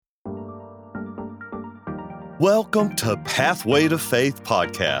Welcome to Pathway to Faith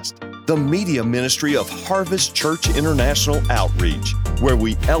podcast, the media ministry of Harvest Church International Outreach, where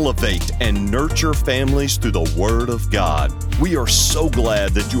we elevate and nurture families through the Word of God. We are so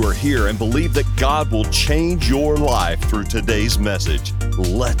glad that you are here and believe that God will change your life through today's message.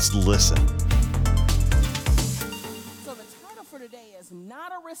 Let's listen. So the title for today is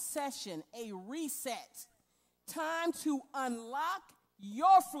Not a Recession, a Reset. Time to unlock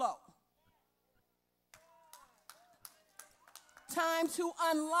your flow. Time to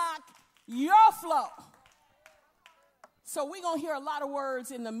unlock your flow. So we're going to hear a lot of words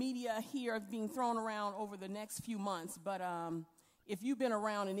in the media here being thrown around over the next few months. But if you've been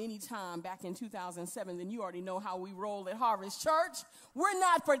around at any time back in 2007, then you already know how we roll at Harvest Church. We're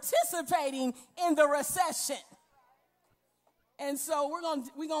not participating in the recession. And so we're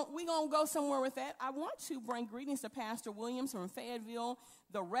gonna go somewhere with that. I want to bring greetings to Pastor Williams from Fayetteville,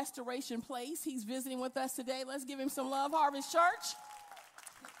 the Restoration Place. He's visiting with us today. Let's give him some love, Harvest Church.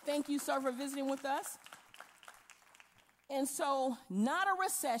 Thank you, sir, for visiting with us. And so, not a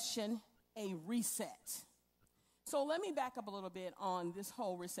recession, a reset. So let me back up a little bit on this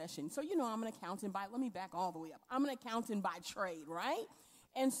whole recession. So, you know, I'm an accountant let me back all the way up. I'm an accountant by trade, right?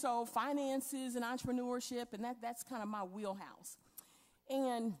 And so finances and entrepreneurship, and that's kind of my wheelhouse.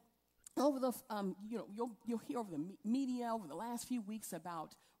 And over the, you'll hear over the media over the last few weeks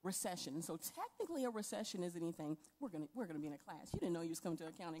about recession. And so technically a recession isn't anything. We're gonna be in a class. You didn't know you was coming to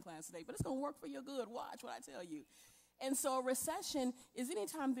accounting class today, but it's gonna work for your good. Watch what I tell you. And so a recession is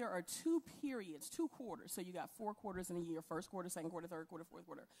anytime there are two periods, 2 quarters. So you got 4 quarters in a year, first quarter, second quarter, third quarter, fourth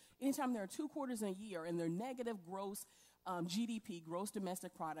quarter. Anytime there are 2 quarters in a year and they're negative gross GDP, gross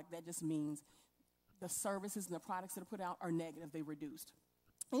domestic product, that just means the services and the products that are put out are negative, they reduced.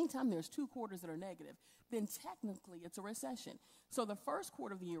 Anytime there's 2 quarters that are negative, then technically it's a recession. So the first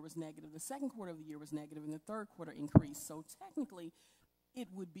quarter of the year was negative, the second quarter of the year was negative, and the third quarter increased. So technically it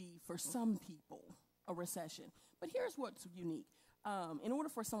would be, for some people, a recession. But here's what's unique. In order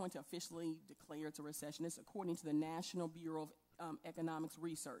for someone to officially declare it's a recession, it's according to the National Bureau of Economics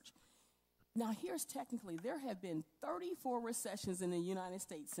Research. Now, here's technically, there have been 34 recessions in the United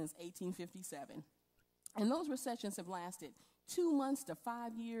States since 1857. And those recessions have lasted 2 months to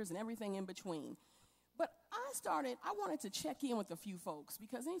 5 years and everything in between. But I wanted to check in with a few folks,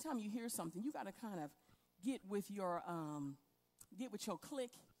 because anytime you hear something, you got to kind of get with your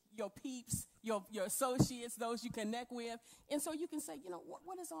clique, your peeps, your associates, those you connect with. And so you can say,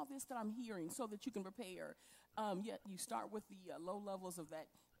 what is all this that I'm hearing, so that you can prepare. You start with the low levels of that.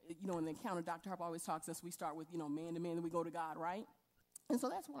 In the encounter, Dr. Harp always talks to us, we start with, man to man, then we go to God, right? And so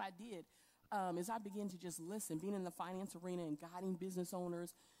that's what I did, is I began to just listen, being in the finance arena and guiding business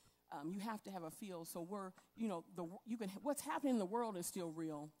owners. You have to have a feel. So what's happening in the world is still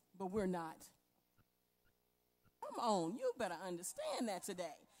real, but we're not. Come on, you better understand that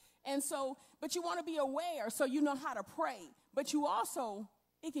today. And so, but you want to be aware, so you know how to pray. But you also,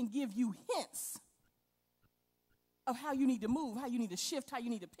 it can give you hints of how you need to move, how you need to shift, how you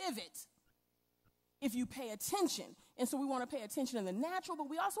need to pivot if you pay attention. And so we want to pay attention in the natural, but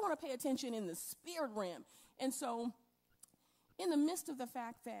we also want to pay attention in the spirit realm. And so in the midst of the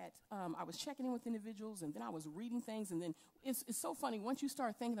fact that I was checking in with individuals, and then I was reading things, and then it's so funny. Once you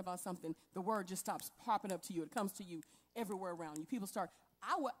start thinking about something, the word just stops popping up to you. It comes to you everywhere around you. People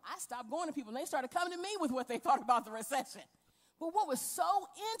I stopped going to people, and they started coming to me with what they thought about the recession. But what was so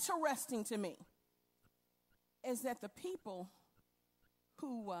interesting to me is that the people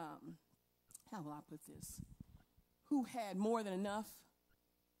who, how will I put this, who had more than enough,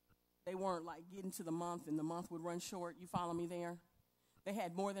 they weren't like getting to the month and the month would run short. You follow me there? They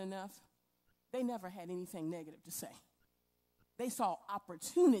had more than enough. They never had anything negative to say. They saw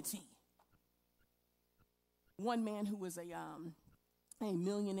opportunity. One man who was a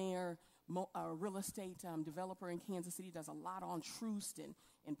millionaire real estate developer in Kansas City, does a lot on Troost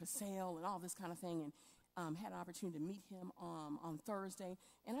and Paseo and all this kind of thing, and had an opportunity to meet him on Thursday.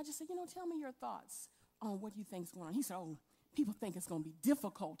 And I just said, tell me your thoughts on what you think is going on. He said, people think it's going to be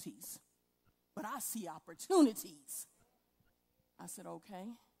difficulties, but I see opportunities. I said, okay.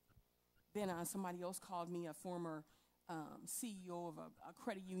 Then somebody else called me, a former CEO of a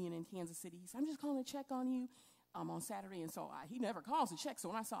credit union in Kansas City. He said, I'm just calling to check on you on Saturday. And so he never calls to check. So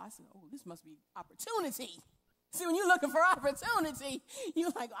when I said, this must be opportunity. See, when you're looking for opportunity,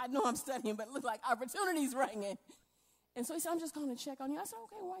 you're like, I know I'm studying, but it looks like opportunity's ringing. And so he said, I'm just going to check on you. I said,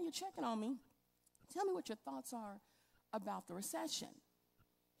 okay, why are you checking on me? Tell me what your thoughts are about the recession.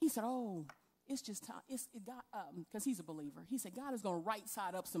 He said, it's just time. Because he's a believer. He said, God is going to right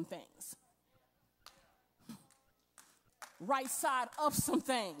side up some things. Right side up some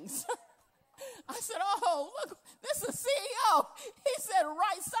things. I said, oh, look, this is CEO. He said,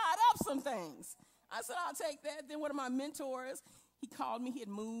 right side up some things. I said, I'll take that. Then one of my mentors, he called me. He had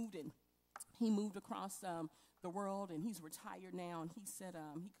moved, and he moved across the world, and he's retired now. And he said,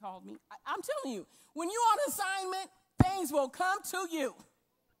 he called me. I'm telling you, when you're on assignment, things will come to you.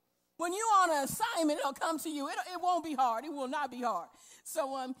 When you're on an assignment, it'll come to you. It won't be hard. It will not be hard.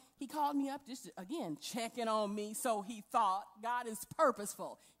 So he called me up, just, again, checking on me. So he thought God is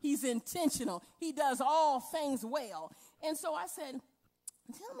purposeful. He's intentional. He does all things well. And so I said,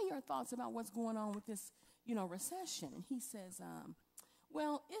 tell me your thoughts about what's going on with this, recession. And he says,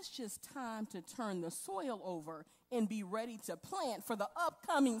 well, it's just time to turn the soil over and be ready to plant for the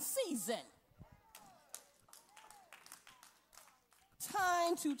upcoming season.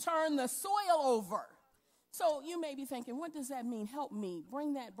 Time to turn the soil over. So you may be thinking, what does that mean? Help me.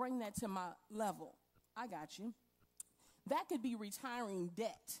 Bring that to my level. I got you. That could be retiring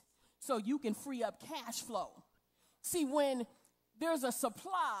debt so you can free up cash flow. See, when there's a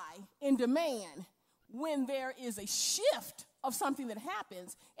supply and demand, when there is a shift of something that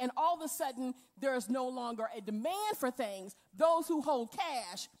happens, and all of a sudden there's no longer a demand for things, those who hold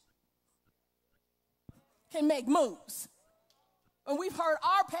cash can make moves. And we've heard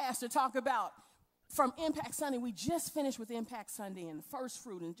our pastor talk about from Impact Sunday. We just finished with Impact Sunday and First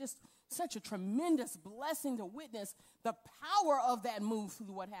Fruit, and just such a tremendous blessing to witness the power of that move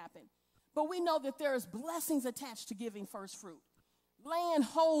through what happened. But we know that there's blessings attached to giving first fruit. Land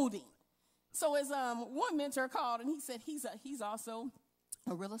holding. So as one mentor called, and he said he's also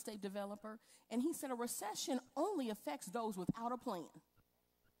a real estate developer, and he said a recession only affects those without a plan.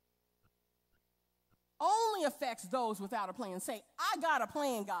 Only affects those without a plan. Say, I got a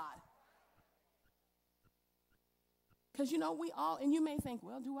plan, God. Because, we all, and you may think,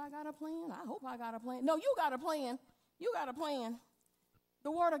 well, do I got a plan? I hope I got a plan. No, you got a plan. You got a plan. The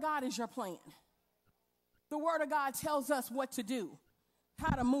Word of God is your plan. The Word of God tells us what to do,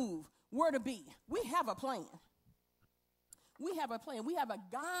 how to move, where to be. We have a plan. We have a plan. We have a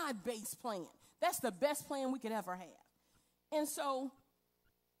God-based plan. That's the best plan we could ever have. And so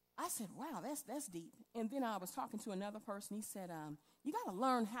I said, wow, that's deep. And then I was talking to another person. He said, you got to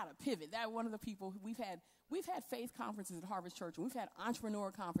learn how to pivot. That one of the people we've had faith conferences at Harvest Church, and we've had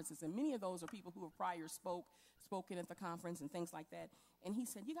entrepreneur conferences, and many of those are people who have prior spoken at the conference and things like that. And he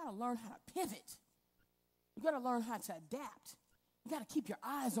said, you got to learn how to pivot. You got to learn how to adapt. You got to keep your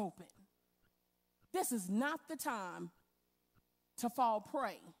eyes open. This is not the time to fall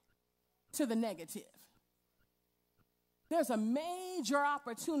prey to the negative. There's a major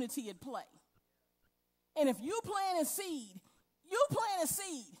opportunity at play. And if you plant a seed,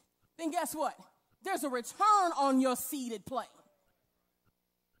 then guess what? There's a return on your seed at play.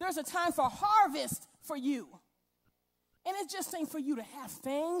 There's a time for harvest for you. And it just ain't for you to have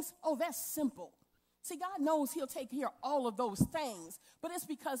things. Oh, that's simple. See, God knows he'll take care of all of those things, but it's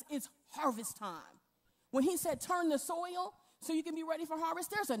because it's harvest time. When he said turn the soil so you can be ready for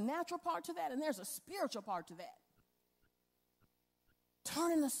harvest, there's a natural part to that and there's a spiritual part to that.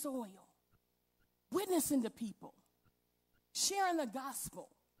 Turning the soil, witnessing to people, sharing the gospel,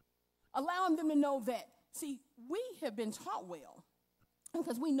 allowing them to know that, see, we have been taught well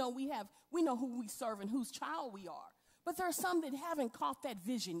because we know who we serve and whose child we are. But there are some that haven't caught that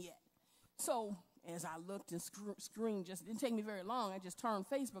vision yet. So as I looked and screened, just didn't take me very long. I just turned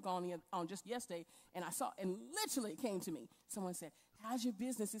Facebook on just yesterday, and I saw, and literally it came to me. Someone said, how's your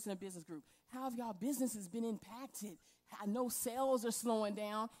business? It's in a business group. How have y'all businesses been impacted? I know sales are slowing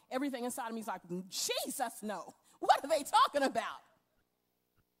down. Everything inside of me is like, Jesus, no. What are they talking about?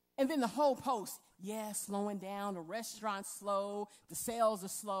 And then the whole post, slowing down. The restaurant's slow. The sales are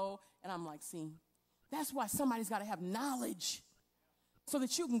slow. And I'm like, see, that's why somebody's got to have knowledge so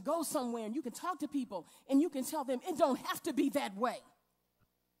that you can go somewhere and you can talk to people and you can tell them it don't have to be that way.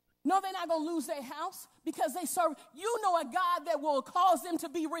 No, they're not going to lose their house because they serve, a God that will cause them to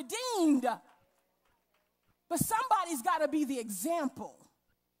be redeemed. But somebody's got to be the example.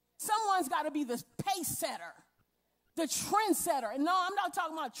 Someone's got to be the pace setter, the trend setter. And no, I'm not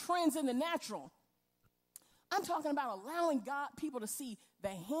talking about trends in the natural. I'm talking about allowing people to see the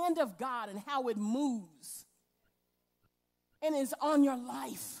hand of God and how it moves and is on your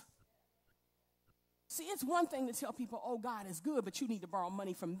life. See, it's one thing to tell people, oh, God is good, but you need to borrow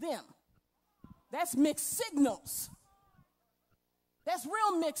money from them. That's mixed signals. That's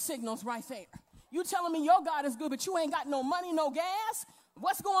real mixed signals right there. You telling me your God is good, but you ain't got no money, no gas?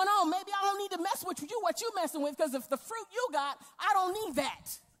 What's going on? Maybe I don't need to mess with you, what you messing with, because if the fruit you got, I don't need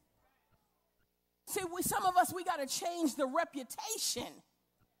that. See, some of us, we got to change the reputation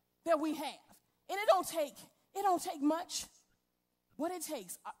that we have. And it don't take much. What it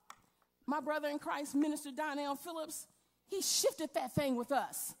takes, My brother in Christ, Minister Donnell Phillips, he shifted that thing with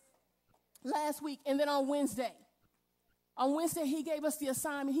us last week. And then on Wednesday, he gave us the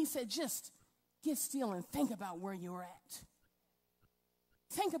assignment. He said, just get still and think about where you're at.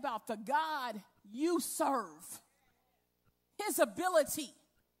 Think about the God you serve, his ability,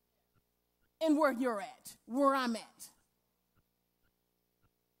 and where you're at, where I'm at.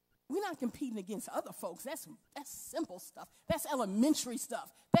 We're not competing against other folks. That's simple stuff. That's elementary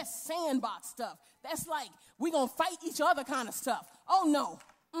stuff. That's sandbox stuff. That's like we're going to fight each other kind of stuff. Oh, no.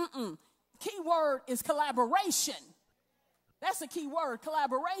 Key word is collaboration. That's the key word,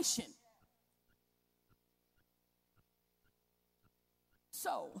 collaboration.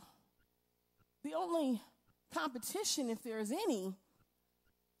 So, the only competition, if there's any,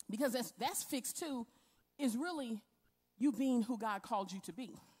 because that's fixed too, is really you being who God called you to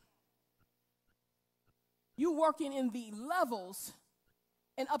be. You working in the levels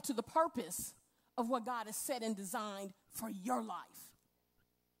and up to the purpose of what God has set and designed for your life.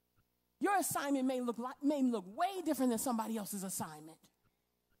 Your assignment may look way different than somebody else's assignment,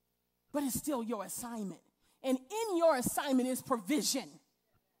 but it's still your assignment. And in your assignment is provision.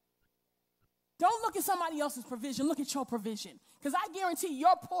 Don't look at somebody else's provision. Look at your provision. Because I guarantee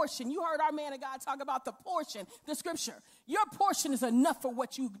your portion, you heard our man of God talk about the portion, the scripture. Your portion is enough for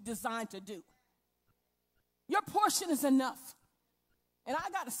what you designed to do. Your portion is enough. And I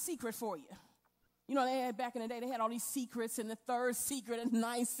got a secret for you. You know, they had back in the day, they had all these secrets and the third secret and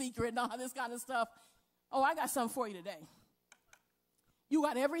ninth secret and all this kind of stuff. Oh, I got something for you today. You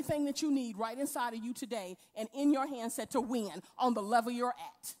got everything that you need right inside of you today and in your hand set to win on the level you're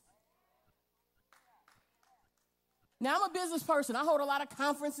at. Now, I'm a business person. I hold a lot of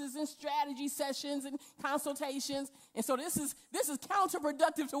conferences and strategy sessions and consultations. And so this is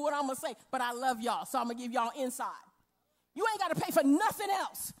counterproductive to what I'm going to say. But I love y'all, so I'm going to give y'all inside. You ain't got to pay for nothing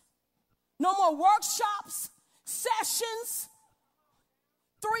else. No more workshops, sessions,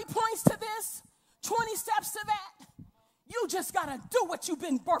 3 points to this, 20 steps to that. You just got to do what you've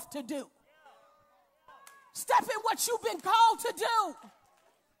been birthed to do. Step in what you've been called to do.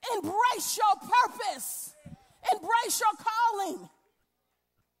 Embrace your purpose. Embrace your calling.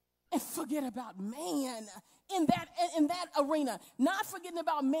 And forget about man in that arena. Not forgetting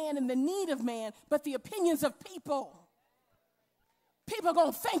about man and the need of man, but the opinions of people. People are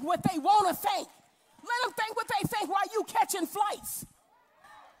going to think what they want to think. Let them think what they think while you catching flights.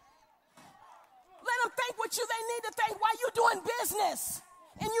 Let them think what they need to think while you doing business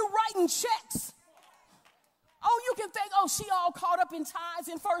and you writing checks. Oh, you can think, oh, she all caught up in tithes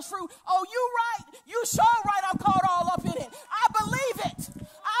and first fruit. Oh, you right. You sure right I'm caught all up in it. I believe it.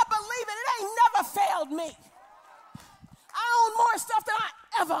 It ain't never failed me. I own more stuff than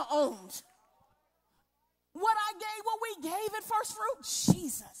I ever owned. What we gave at first fruit,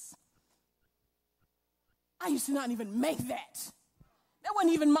 Jesus. I used to not even make that. That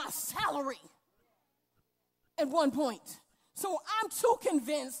wasn't even my salary at one point. So I'm too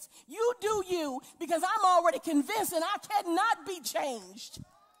convinced. You do you, because I'm already convinced and I cannot be changed.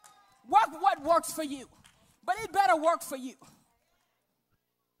 Work what works for you. But it better work for you.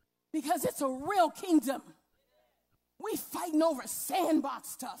 Because it's a real kingdom. We fighting over sandbox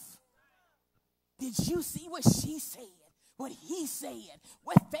stuff. Did you see what she said? What he said?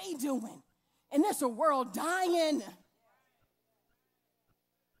 What they doing? And there's a world dying.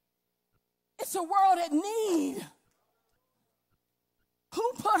 It's a world at need.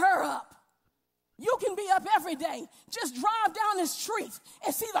 Who put her up? You can be up every day. Just drive down the street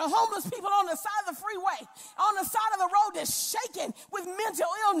and see the homeless people on the side of the freeway, on the side of the road that's shaking with mental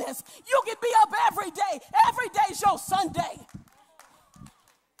illness. You can be up every day. Every day's your Sunday.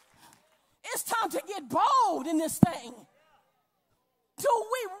 It's time to get bold in this thing. Do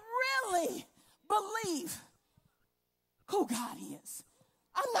we really believe who God is?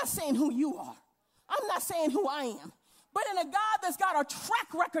 I'm not saying who you are. I'm not saying who I am. But in a God that's got a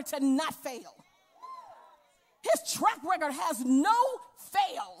track record to not fail. His track record has no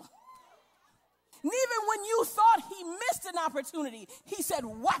fail. And even when you thought he missed an opportunity, he said,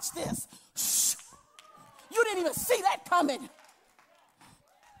 watch this. Shh. You didn't even see that coming.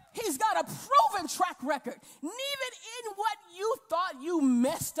 He's got a proven track record. And even in what you thought you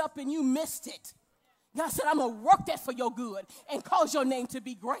messed up and you missed it, God said, I'm going to work that for your good and cause your name to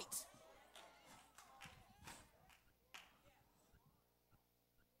be great.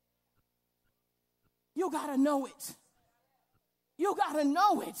 You got to know it. You got to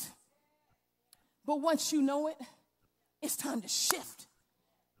know it. But once you know it, it's time to shift.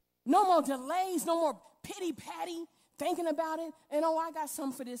 No more delays, no more pity-patty, thinking about it. And I got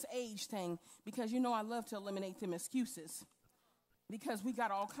something for this age thing because, I love to eliminate them excuses. because we got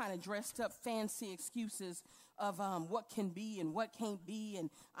all kind of dressed up fancy excuses of what can be and what can't be,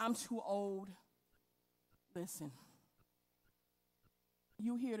 and I'm too old. Listen,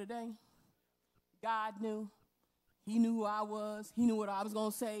 you here today? God knew. He knew who I was. He knew what I was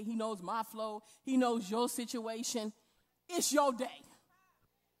going to say. He knows my flow. He knows your situation. It's your day.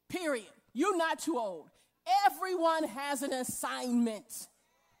 Period. You're not too old. Everyone has an assignment.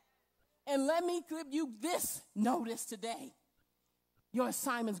 And let me give you this notice today. Your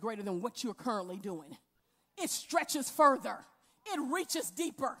assignment is greater than what you're currently doing. It stretches further. It reaches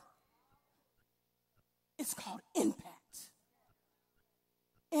deeper. It's called impact.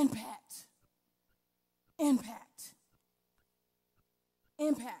 Impact. Impact.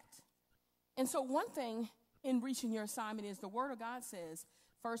 Impact. And so one thing in reaching your assignment is the Word of God says,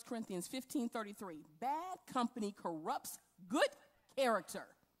 1 Corinthians 15:33, bad company corrupts good character.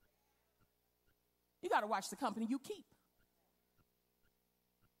 You got to watch the company you keep.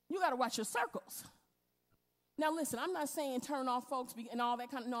 You got to watch your circles. Now, listen, I'm not saying turn off folks and all that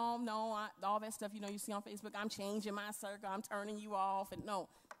kind of, all that stuff, you see on Facebook, I'm changing my circle, I'm turning you off, and no.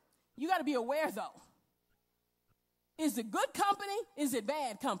 You got to be aware, though. Is it good company? Is it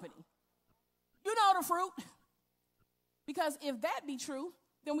bad company? You know the fruit. Because if that be true,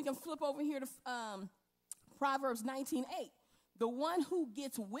 then we can flip over here to Proverbs 19:8. The one who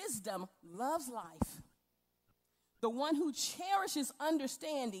gets wisdom loves life. The one who cherishes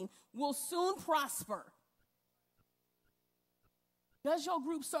understanding will soon prosper. Does your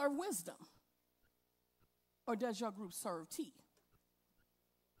group serve wisdom? Or does your group serve tea?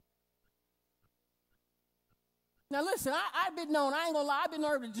 Now listen, I've been known, I ain't gonna lie, I've been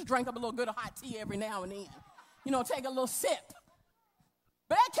known to just drink up a little good of hot tea every now and then. Take a little sip.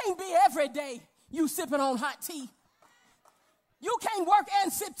 But that can't be every day you sipping on hot tea. You can't work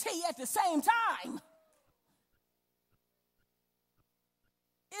and sip tea at the same time.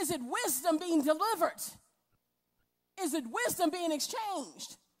 Is it wisdom being delivered? Is it wisdom being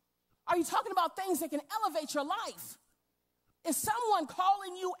exchanged? Are you talking about things that can elevate your life? Is someone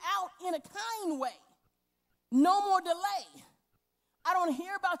calling you out in a kind way? No more delay. I don't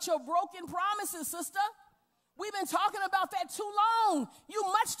hear about your broken promises, sister. We've been talking about that too long. You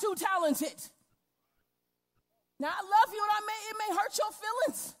much too talented. Now, I love you, and it may hurt your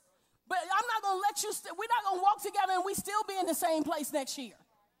feelings, but I'm not going to let you, we're not going to walk together and we still be in the same place next year.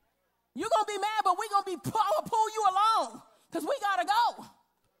 You're going to be mad, but we're going to pull you along because we got to go.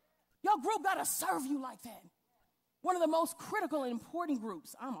 Your group got to serve you like that. One of the most critical and important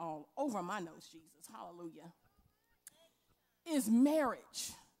groups, I'm all over my notes, Jesus, hallelujah, is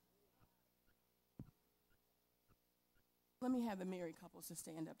marriage. Let me have the married couples to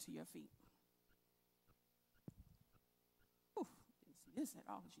stand up to your feet. Whew, didn't see this at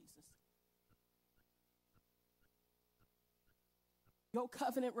all, Jesus. Your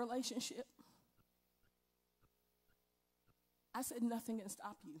covenant relationship, I said nothing can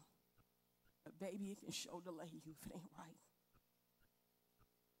stop you. But baby, it can sure delay you if it ain't right.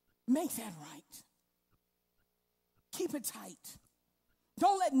 Make that right. Keep it tight.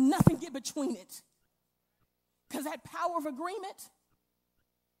 Don't let nothing get between it. Because that power of agreement,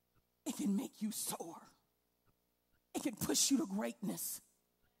 it can make you soar. It can push you to greatness.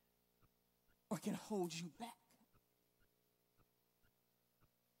 Or it can hold you back.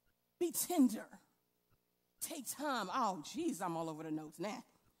 Be tender. Take time. Oh, geez, I'm all over the notes now.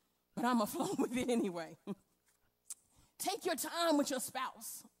 But I'm going to flow with it anyway. Take your time with your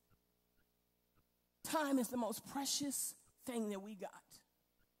spouse. Time is the most precious thing that we got.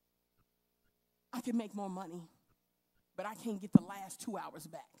 I can make more money, but I can't get the last 2 hours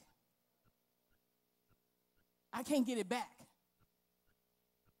back. I can't get it back.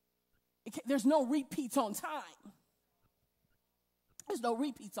 There's no repeats on time. There's no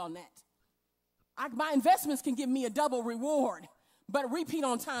repeats on that. My investments can give me a double reward, but a repeat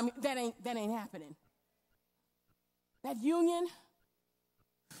on time, that ain't happening. That union,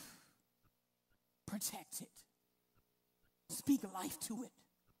 protect it. Speak life to it.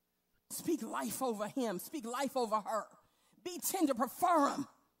 Speak life over him. Speak life over her. Be tender. Prefer them.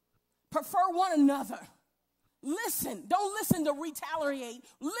 Prefer one another. Listen. Don't listen to retaliate.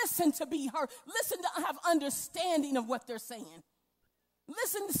 Listen to be heard. Listen to have understanding of what they're saying.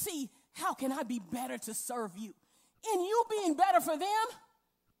 Listen to see, how can I be better to serve you? In you being better for them,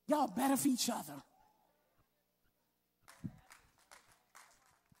 y'all better for each other.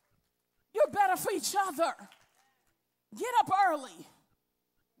 You're better for each other. Get up early,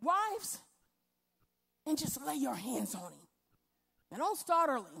 wives, and just lay your hands on him. Now, don't start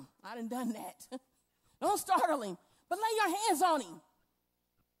early. I done that. Don't start early, but lay your hands on him.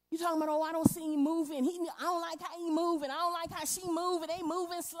 You talking about, oh, I don't see him moving. I don't like how he moving. I don't like how she moving. They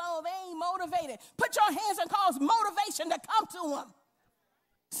moving slow. They ain't motivated. Put your hands and cause motivation to come to them.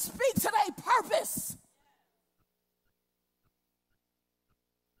 Speak to their purpose.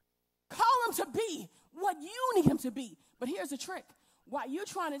 Call them to be what you need them to be. But here's the trick. While you're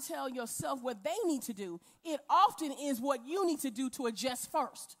trying to tell yourself what they need to do, it often is what you need to do to adjust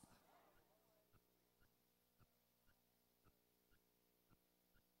first.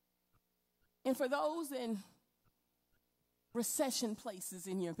 And for those in recession places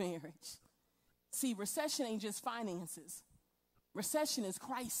in your marriage, see, recession ain't just finances. Recession is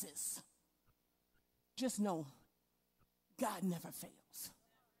crisis. Just know, God never fails.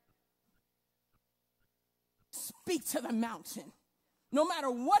 Speak to the mountain. No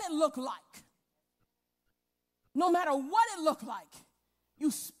matter what it looked like. No matter what it looked like, you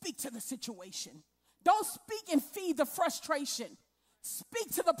speak to the situation. Don't speak and feed the frustration. Speak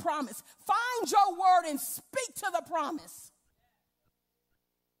to the promise. Find your word and speak to the promise.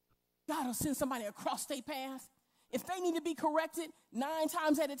 God will send somebody across their path. If they need to be corrected, 9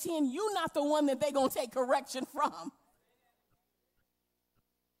 times out of 10, you're not the one that they're going to take correction from.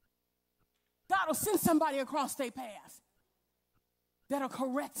 God will send somebody across their path that'll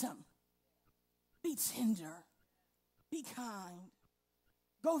correct them. Be tender. Be kind.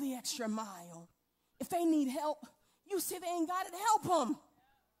 Go the extra mile. If they need help, you say they ain't got it, help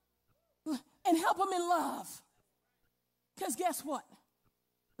them. And help them in love. Because guess what?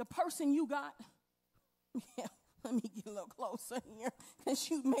 The person you got, let me get a little closer here because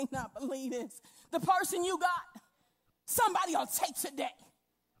you may not believe this. The person you got, somebody will take today.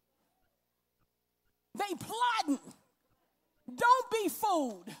 They plotting. Don't be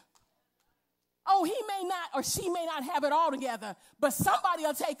fooled. Oh, he may not or she may not have it all together, but somebody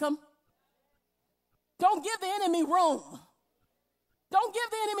will take them. Don't give the enemy room. Don't give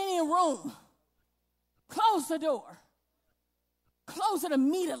the enemy any room. Close the door. Close it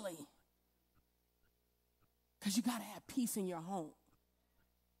immediately. Because you got to have peace in your home.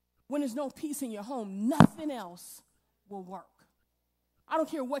 When there's no peace in your home, nothing else will work. I don't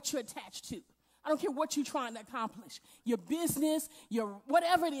care what you're attached to. I don't care what you're trying to accomplish. Your business, your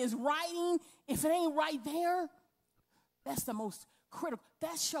whatever it is, writing, if it ain't right there, that's the most critical.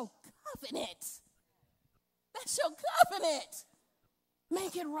 That's your covenant. That's your covenant.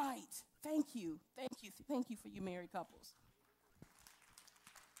 Make it right. Thank you. Thank you. Thank you for you married couples.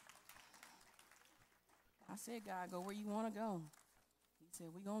 I said, God, go where you want to go. He said,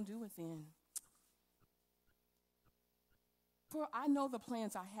 we're going to do it then. For I know the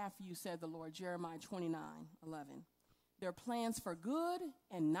plans I have for you, said the Lord, Jeremiah 29:11. They're plans for good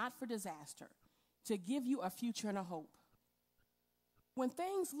and not for disaster, to give you a future and a hope. When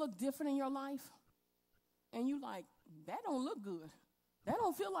things look different in your life, and you like, that don't look good, that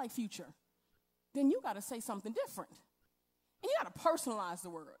don't feel like future, then you got to say something different. And you got to personalize the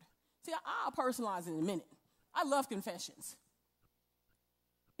word. See, I'll personalize it in a minute. I love confessions.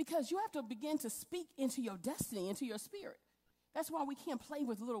 Because you have to begin to speak into your destiny, into your spirit. That's why we can't play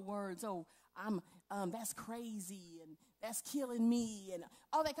with little words. Oh, that's crazy and that's killing me and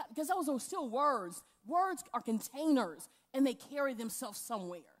all that. Because those are still words. Words are containers and they carry themselves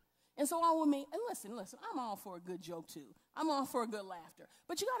somewhere. And so all women, and listen, I'm all for a good joke too. I'm all for a good laughter.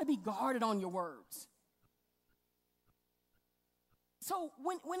 But you got to be guarded on your words. So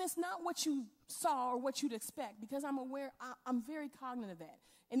when it's not what you saw or what you'd expect, because I'm aware, I'm very cognizant of that.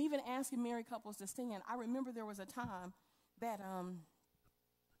 And even asking married couples to stand, I remember there was a time that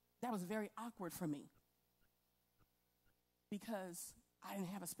was very awkward for me because I didn't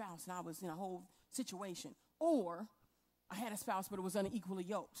have a spouse and I was in a whole situation. Or I had a spouse, but it was unequally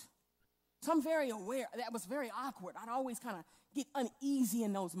yoked. So I'm very aware that was very awkward. I'd always kind of get uneasy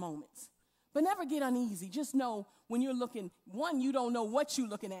in those moments. But never get uneasy. Just know when you're looking, one, you don't know what you're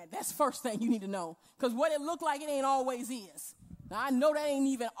looking at. That's the first thing you need to know. Because what it looked like, it ain't always is. Now, I know that ain't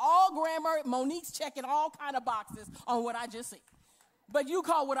even all grammar. Monique's checking all kind of boxes on what I just said. But you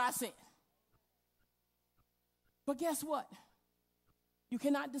call what I said. But guess what? You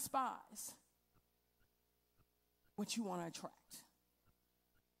cannot despise what you want to attract.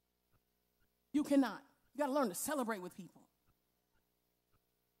 You cannot. You got to learn to celebrate with people.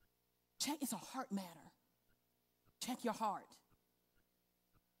 It's a heart matter. Check your heart.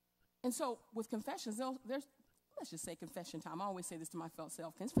 And so with confessions, there's let's just say confession time. I always say this to my felt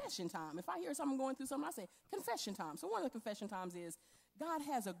self, confession time. If I hear someone going through something, I say confession time. So one of the confession times is, God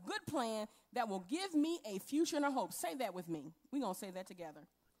has a good plan that will give me a future and a hope. Say that with me. We're going to say that together.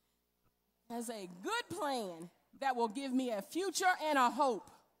 Has a good plan that will give me a future and a hope.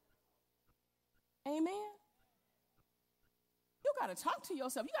 Amen? You got to talk to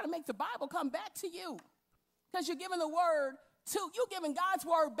yourself. You got to make the Bible come back to you, because you're giving the word you're giving God's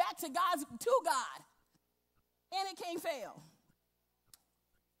word back to God, and it can't fail.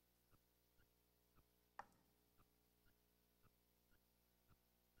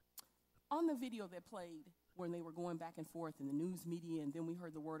 On the video that played when they were going back and forth in the news media, and then we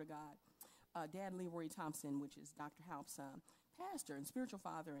heard the word of God, Dad Leroy Thompson, which is Dr. Halp's pastor and spiritual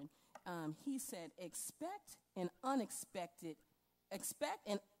father, and he said, expect and unexpected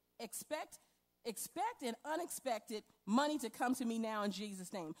money to come to me now in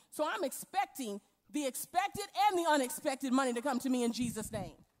Jesus' name. So I'm expecting the expected and the unexpected money to come to me in Jesus'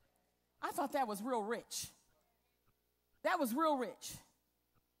 name. I thought that was real rich. That was real rich.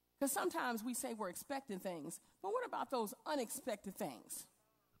 Because sometimes we say we're expecting things, but what about those unexpected things?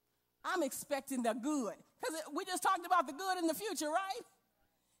 I'm expecting the good, because we just talked about the good in the future, right?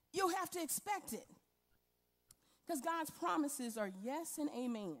 You have to expect it, because God's promises are yes and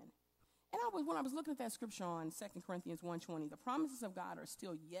amen. And when I was looking at that scripture on 2 Corinthians 1:20, the promises of God are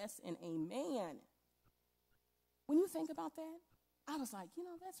still yes and amen. When you think about that, I was like,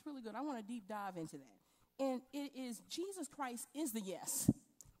 that's really good. I want to deep dive into that. And it is Jesus Christ is the yes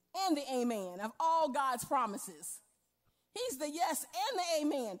and the amen of all God's promises. He's the yes and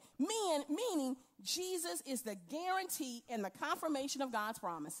the amen, meaning Jesus is the guarantee and the confirmation of God's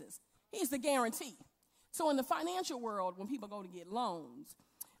promises. He's the guarantee. So in the financial world, when people go to get loans,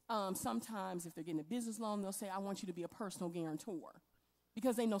 sometimes if they're getting a business loan, they'll say, I want you to be a personal guarantor,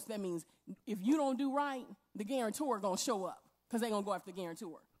 because they know that means if you don't do right, the guarantor going to show up, because they're going to go after the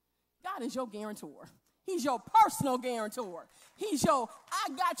guarantor. God is your guarantor. He's your personal guarantor. He's your I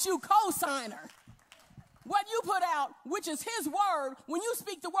got you co-signer. What you put out, which is his word, when you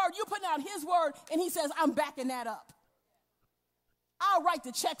speak the word, you're putting out his word, and he says, I'm backing that up. I'll write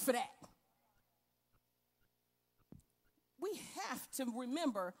the check for that. We have to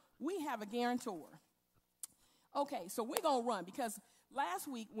remember we have a guarantor. Okay, so we're going to run, because last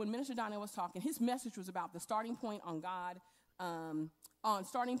week when Minister Donnell was talking, his message was about the starting point on God,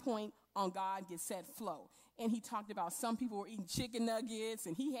 get set, flow. And he talked about some people were eating chicken nuggets,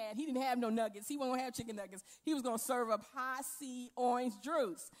 and he didn't have no nuggets. He wasn't going to have chicken nuggets. He was going to serve up Hi-C orange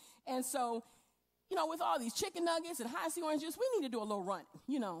juice. And so, with all these chicken nuggets and Hi-C orange juice, we need to do a little running.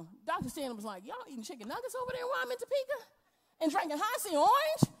 Dr. Stanley was like, y'all eating chicken nuggets over there while I'm in Topeka and drinking Hi-C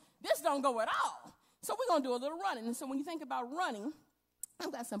orange? This don't go at all. So we're going to do a little running. And so when you think about running,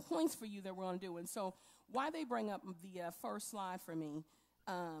 I've got some points for you that we're going to do. And so why they bring up the first slide for me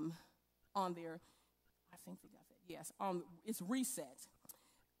on there, I think they got that. Yes, it's reset.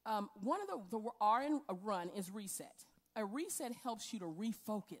 One of the R in a run is reset. A reset helps you to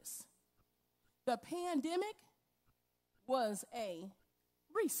refocus. The pandemic was a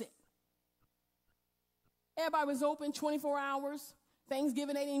reset. Everybody was open 24 hours.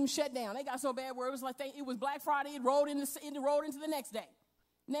 Thanksgiving, they didn't even shut down. They got so bad where it was like it was Black Friday. It rolled into the next day.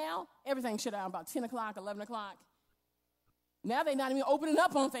 Now, everything shut down about 10 o'clock, 11 o'clock. Now they're not even opening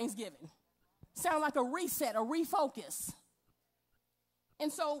up on Thanksgiving. Sound like a reset, a refocus.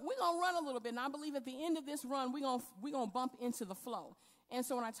 And so we're going to run a little bit, and I believe at the end of this run, we're going to bump into the flow. And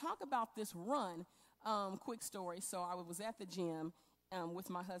so when I talk about this run, quick story. So I was at the gym with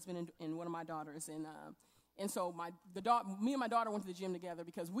my husband and one of my daughters, and so me and my daughter went to the gym together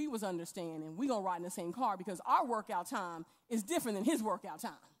because we was understanding we're going to ride in the same car because our workout time is different than his workout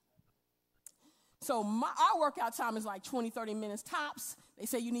time. So our workout time is like 20, 30 minutes tops. They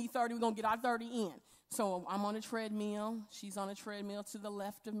say you need 30. We're going to get our 30 in. So I'm on a treadmill. She's on a treadmill to the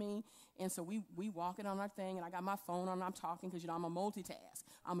left of me. And so we walking on our thing, and I got my phone on, and I'm talking because, I'm a multitask.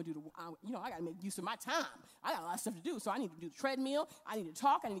 I'm going to do I got to make use of my time. I got a lot of stuff to do. So I need to do the treadmill. I need to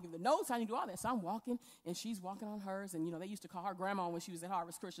talk. I need to give the notes. I need to do all that. So I'm walking, and she's walking on hers. And, they used to call her grandma when she was at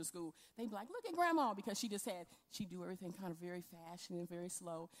Harvest Christian School. They'd be like, look at grandma, because she do everything kind of very fast and very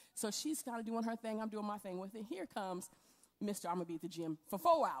slow. So she's kind of doing her thing. I'm doing my thing with it. Here comes Mr. I'm going to be at the gym for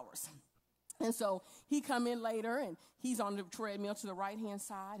 4 hours. And so he come in later, and he's on the treadmill to the right-hand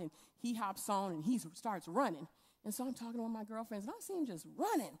side, and he hops on, and he starts running. And so I'm talking to one of my girlfriends, and I see him just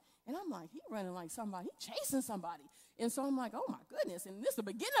running. And I'm like, he running like somebody. He chasing somebody. And so I'm like, oh, my goodness. And this is the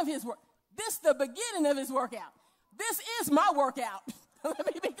beginning of his work. This the beginning of his workout. This is my workout. Let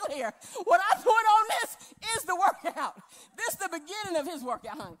me be clear. What I'm doing on this is the workout. This is the beginning of his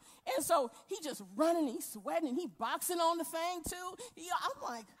workout, honey. And so he just running, he's sweating, and he boxing on the thing, too. I'm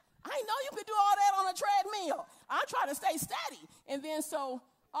like, I didn't know you could do all that on a treadmill. I try to stay steady. And then so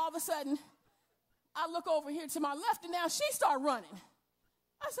all of a sudden, I look over here to my left, and now she started running.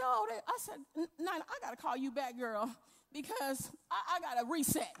 I said, Nina, I got to call you back, girl, because I got to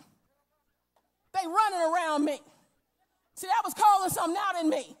reset. They running around me. See, that was calling something out in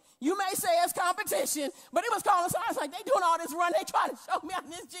me. You may say it's competition, but it was calling something. I was like, they doing all this run. They trying to show me out in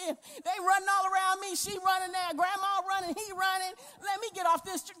this gym. They running all around me. She running there. Grandma running. He running. Let me get off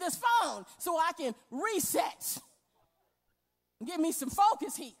this phone so I can reset. Give me some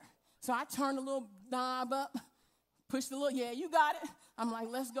focus here. So I turned the little knob up, pushed the little, yeah, you got it. I'm like,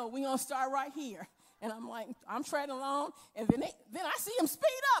 let's go. We're going to start right here. And I'm like, I'm treading along. And then I see him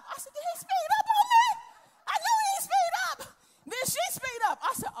speed up. I said, did he speed up on me? I knew he speed up. Then she speed up.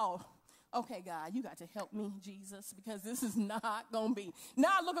 I said, oh, okay, God, you got to help me, Jesus, because this is not going to be. Now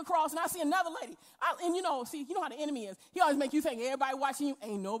I look across and I see another lady. And you know how the enemy is. He always make you think everybody watching you.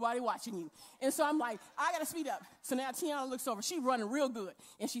 Ain't nobody watching you. And so I'm like, I got to speed up. So now Tiana looks over. She's running real good.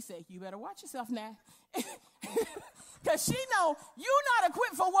 And she said, you better watch yourself now. Because she know you're not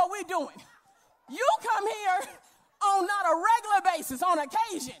equipped for what we're doing. You come here on not a regular basis, on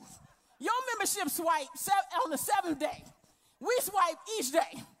occasion. Your membership swipe on the 7th day. We swipe each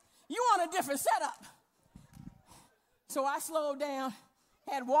day. You on a different setup. So I slowed down,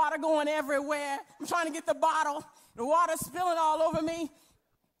 had water going everywhere. I'm trying to get the bottle. The water spilling all over me.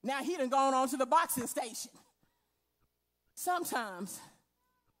 Now he done gone on to the boxing station. Sometimes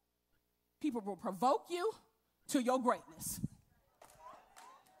people will provoke you to your greatness.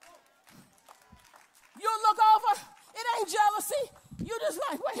 You'll look over, it ain't jealousy. You just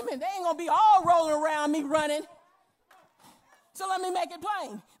like, wait a minute, they ain't gonna be all rolling around me running. So let me make it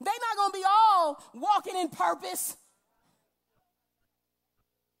plain. They're not gonna be all walking in purpose,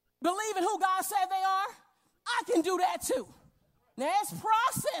 believing who God said they are. I can do that too. Now it's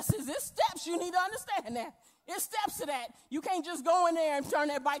processes, it's steps you need to understand that. It's steps to that. You can't just go in there and turn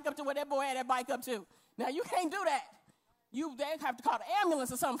that bike up to what that boy had that bike up to. Now you can't do that. They have to call the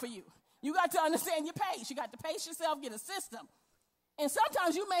ambulance or something for you. You got to understand your pace. You got to pace yourself, get a system. And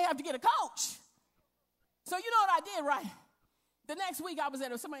sometimes you may have to get a coach. So you know what I did, right? The next week I was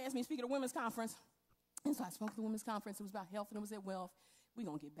somebody asked me to speak at a women's conference. And so I spoke at the women's conference. It was about health and it was at wealth. We're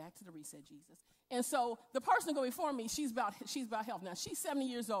going to get back to the reset, Jesus. And so the person going before me, she's about health. Now, she's 70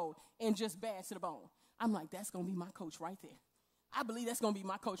 years old and just bad to the bone. I'm like, that's going to be my coach right there. I believe that's going to be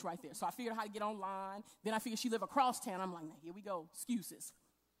my coach right there. So I figured out how to get online. Then I figured she lived across town. I'm like, now, here we go. Excuses.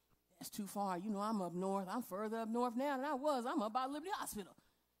 That's too far. You know, I'm up north. I'm further up north now than I was. I'm up by Liberty Hospital.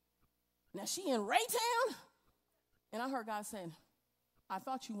 Now, she in Raytown. And I heard God saying, I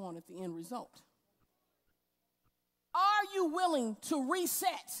thought you wanted the end result. Are you willing to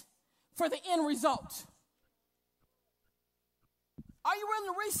reset for the end result? Are you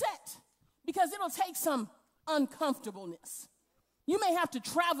willing to reset? Because it'll take some uncomfortableness. You may have to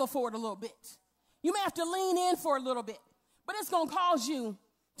travel for it a little bit. You may have to lean in for a little bit. But it's going to cause you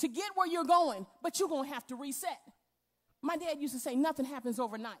to get where you're going, but you're going to have to reset. My dad used to say nothing happens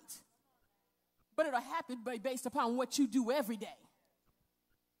overnight. But it'll happen based upon what you do every day.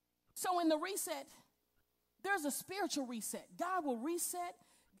 So in the reset, there's a spiritual reset. God will reset.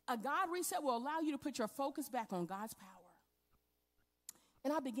 A God reset will allow you to put your focus back on God's power.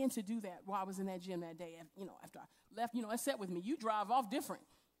 And I began to do that while I was in that gym that day. After I left, it sat with me. You drive off different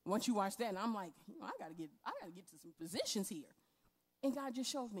once you watch that. And I'm like, I gotta get to some positions here. And God just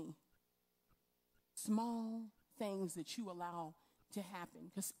showed me small things that you allow to happen.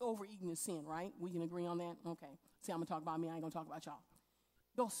 Because overeating is sin, right? We can agree on that? Okay. See, I'm going to talk about me. I ain't going to talk about y'all.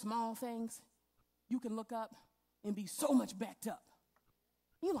 Those small things, you can look up and be so much backed up.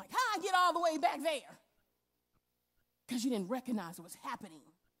 You're like, how I get all the way back there? Because you didn't recognize what was happening.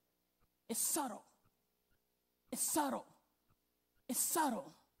 It's subtle. It's subtle. It's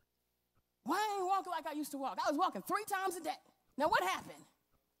subtle. Why I ain't walking like I used to walk? I was walking 3 times a day. Now what happened?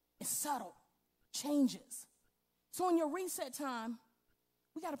 It's subtle. Changes. So in your reset time,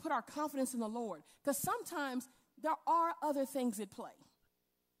 we got to put our confidence in the Lord. Because sometimes there are other things at play.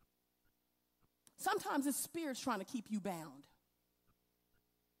 Sometimes it's spirits trying to keep you bound.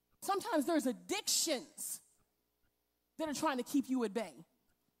 Sometimes there's addictions that are trying to keep you at bay.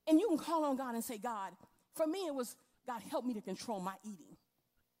 And you can call on God and say, God, for me it was, God, help me to control my eating.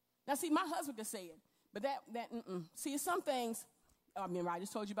 Now, see, my husband could say it, but see, some things, remember I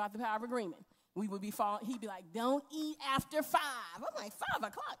just told you about the power of agreement. We would be falling, he'd be like, don't eat after 5. I'm like, 5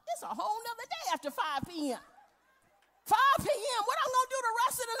 o'clock? It's a whole nother day after 5 p.m. 5 p.m., what I'm going to do the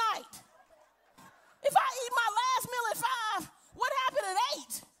rest of the night? If I eat my last meal at 5, what happened at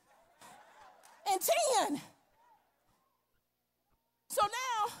 8 and 10? So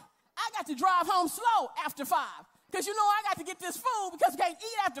now I got to drive home slow after 5. Because I got to get this food because I can't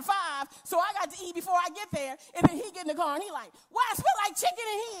eat after 5. So I got to eat before I get there. And then he get in the car and he like, why it smell like chicken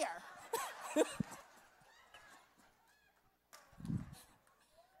in here?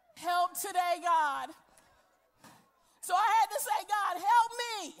 Help today, God. So So I had to say, God, help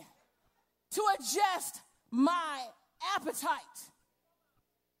me to adjust my appetite.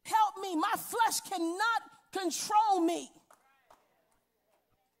 Help me. My flesh cannot control me.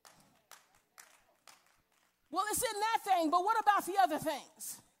 Well, it's in that thing, but what about the other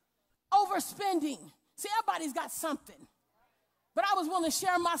things? Overspending. See, everybody's got something. But I was willing to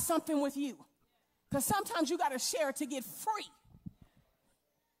share my something with you. Because sometimes you got to share to get free,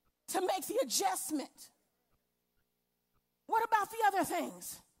 to make the adjustment. What about the other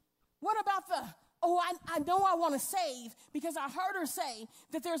things? What about I know I want to save because I heard her say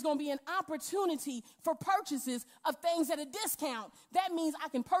that there's going to be an opportunity for purchases of things at a discount. That means I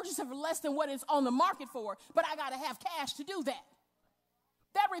can purchase it for less than what it's on the market for, but I got to have cash to do that.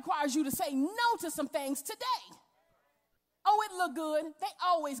 That requires you to say no to some things today. Oh, it look good. They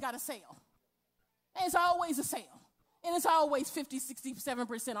always got a sale. And it's always a sale. And it's always 50, 60,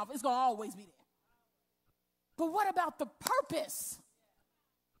 7% off. It's going to always be there. But what about the purpose?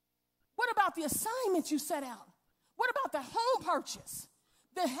 What about the assignment you set out? What about the home purchase,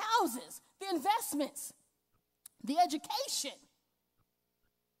 the houses, the investments, the education?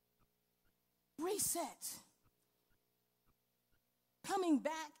 Reset. Coming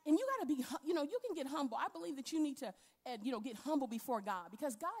back, and you got to be, you can get humble. I believe that you need to, get humble before God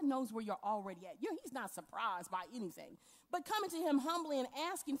because God knows where you're already at. He's not surprised by anything. But coming to him humbly and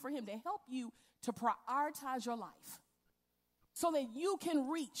asking for him to help you to prioritize your life so that you can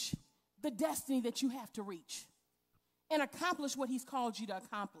reach the destiny that you have to reach and accomplish what he's called you to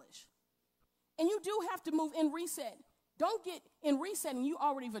accomplish. And you do have to move in reset. Don't get in reset and you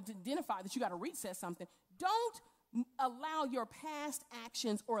already identified that you got to reset something. Don't allow your past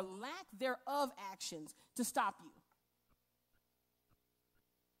actions or lack thereof actions to stop you.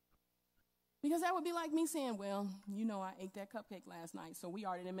 Because that would be like me saying, well, I ate that cupcake last night, so we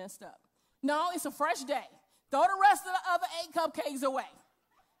already messed up. No, it's a fresh day. Throw the rest of the other 8 cupcakes away.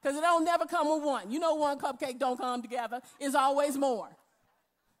 Because it don't never come with one. One cupcake don't come together. It's always more.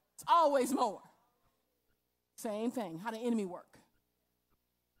 It's always more. Same thing. How the enemy work.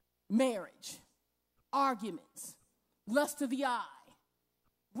 Marriage. Arguments. Lust of the eye.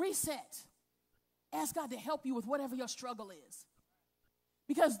 Reset. Ask God to help you with whatever your struggle is.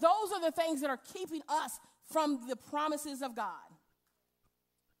 Because those are the things that are keeping us from the promises of God.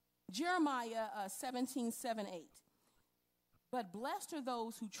 Jeremiah 17:7-8. But blessed are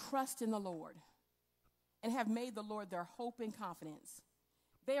those who trust in the Lord and have made the Lord their hope and confidence.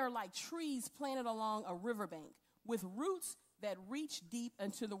 They are like trees planted along a riverbank with roots that reach deep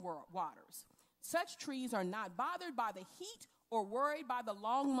into the waters. Such trees are not bothered by the heat or worried by the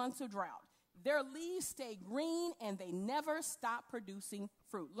long months of drought. Their leaves stay green and they never stop producing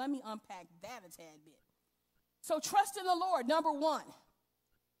fruit. Let me unpack that a tad bit. So trust in the Lord, number one.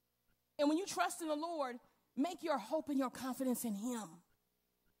 And when you trust in the Lord, make your hope and your confidence in him.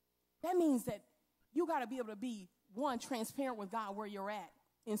 That means that you got to be able to be, one, transparent with God where you're at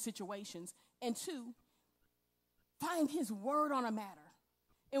in situations, and two, find his word on a matter.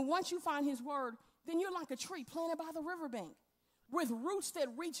 And once you find his word, then you're like a tree planted by the riverbank with roots that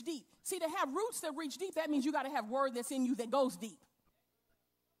reach deep. See, to have roots that reach deep, that means you got to have word that's in you that goes deep.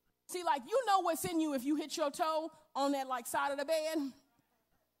 See, like, what's in you if you hit your toe on that, side of the bed,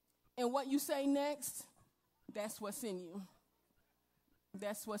 and what you say next, that's what's in you.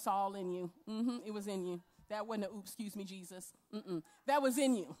 That's what's all in you. It was in you. That wasn't a, oops, excuse me, Jesus. That was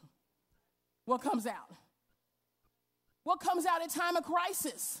in you. What comes out? What comes out at time of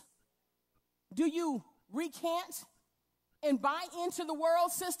crisis? Do you recant and buy into the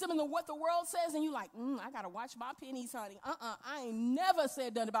world system and what the world says, and you like, I got to watch my pennies, honey. I ain't never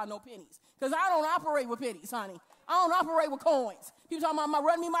said nothing about no pennies because I don't operate with pennies, honey. I don't operate with coins. People talking about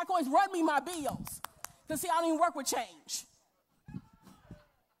run me my coins, run me my bills. Because, see, I don't even work with change.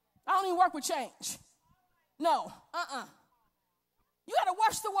 I don't even work with change. No, You got to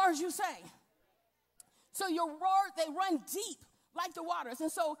watch the words you say. So your word, they run deep like the waters.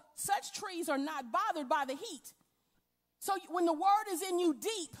 And so such trees are not bothered by the heat. So when the word is in you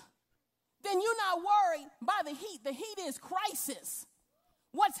deep, then you're not worried by the heat. The heat is crisis.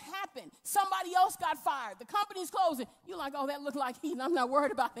 What's happened? Somebody else got fired. The company's closing. You're like, oh, that looked like heat. And I'm not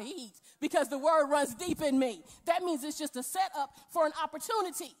worried about the heat because the word runs deep in me. That means it's just a setup for an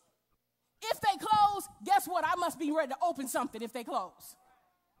opportunity. If they close, guess what? I must be ready to open something if they close.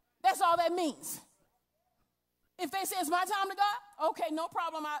 That's all that means. If they say it's my time to go, okay, no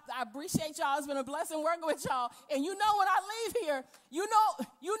problem. I appreciate y'all. It's been a blessing working with y'all. And when I leave here, when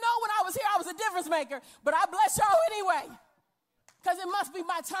I was here, I was a difference maker. But I bless y'all anyway. Because it must be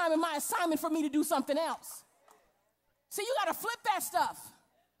my time and my assignment for me to do something else. See, you got to flip that stuff.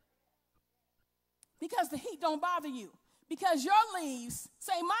 Because the heat don't bother you. Because your leaves,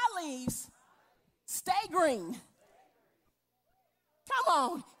 say my leaves, stay green. Come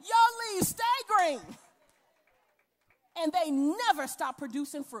on, your leaves stay green. And they never stop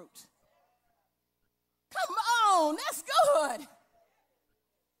producing fruit. Come on, that's good.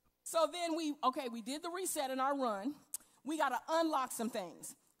 So then we did the reset in our run. We got to unlock some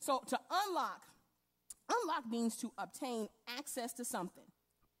things. So to unlock means to obtain access to something.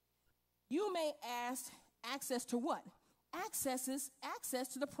 You may ask, access to what? Access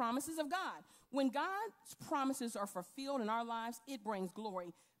to the promises of God. When God's promises are fulfilled in our lives, it brings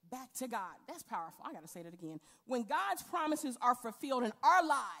glory back to God. That's powerful. I got to say that again. When God's promises are fulfilled in our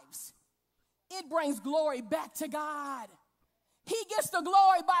lives, it brings glory back to God. He gets the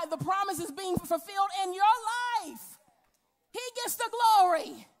glory by the promises being fulfilled in your life. He gets the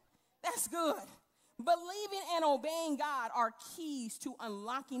glory. That's good. Believing and obeying God are keys to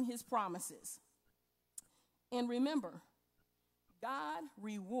unlocking his promises. And remember, God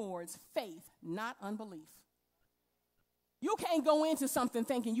rewards faith, not unbelief. You can't go into something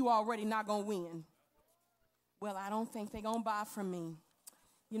thinking you already not going to win. Well, I don't think they're going to buy from me.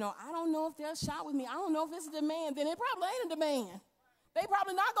 You know, I don't know if they'll shop with me. I don't know if it's a demand. Then it probably ain't a demand. They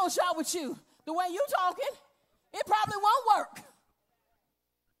probably not going to shop with you. The way you talking, it probably won't work.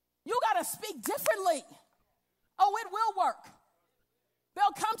 You got to speak differently. Oh, it will work.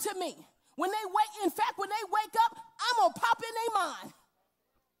 They'll come to me. When they wake up, I'm going to pop in their mind.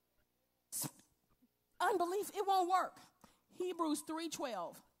 Unbelief, it won't work. Hebrews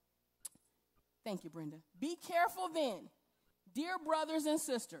 3:12. Thank you, Brenda. Be careful then, dear brothers and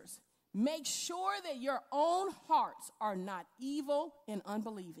sisters. Make sure that your own hearts are not evil and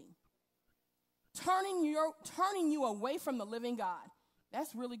unbelieving, turning you away from the living God.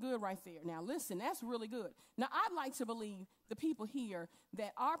 That's really good right there. Now, listen, that's really good. Now, I'd like to believe the people here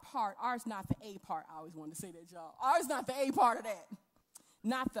that ours not the A part. I always wanted to say that, y'all. Ours not the A part of that.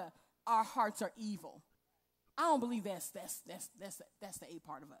 Not our hearts are evil. I don't believe that's the A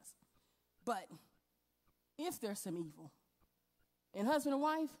part of us. But if there's some evil, and husband and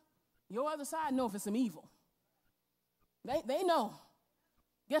wife, your other side know if it's some evil. They know.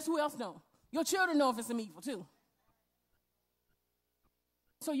 Guess who else know? Your children know if it's some evil too.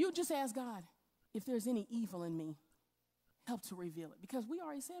 So you just ask God, if there's any evil in me, help to reveal it. Because we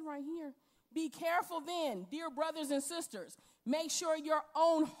already said right here, be careful then, dear brothers and sisters. Make sure your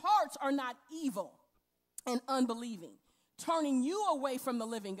own hearts are not evil and unbelieving, turning you away from the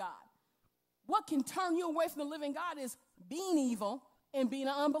living God. What can turn you away from the living God is being evil and being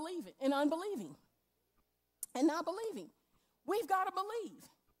unbelieving and not believing. We've got to believe.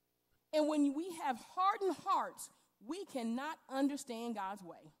 And when we have hardened hearts, we cannot understand God's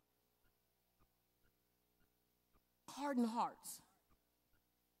way. Hardened hearts.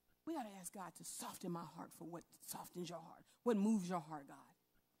 We got to ask God to soften my heart for what softens your heart, what moves your heart, God.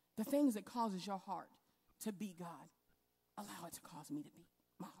 The things that causes your heart to beat, God, allow it to cause me to beat,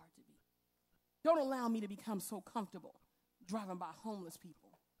 my heart to beat. Don't allow me to become so comfortable driving by homeless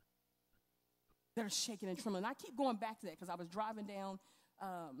people that are shaking and trembling. I keep going back to that because I was driving down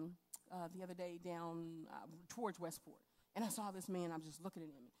the other day down towards Westport, and I saw this man. I'm just looking at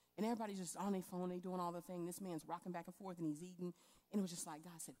him, and everybody's just on their phone. They doing all the thing. This man's rocking back and forth, and he's eating, and it was just like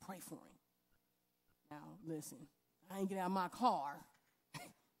God said, pray for him. Now, listen, I ain't get out of my car.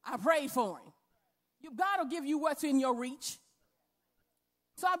 I prayed for him. God will give you what's in your reach.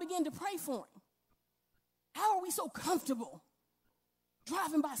 So I began to pray for him. How are we so comfortable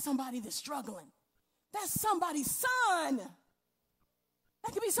driving by somebody that's struggling? That's somebody's son.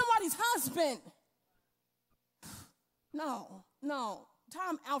 That could be somebody's husband. No,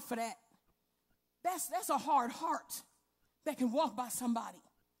 time out for that. That's a hard heart that can walk by somebody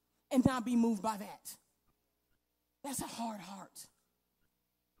and not be moved by that. That's a hard heart.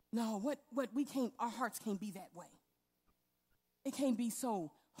 No, our hearts can't be that way. It can't be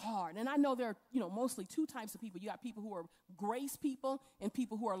so hard. And I know there are, mostly two types of people. You got people who are grace people and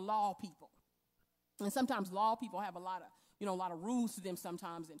people who are law people. And sometimes law people have a lot of rules to them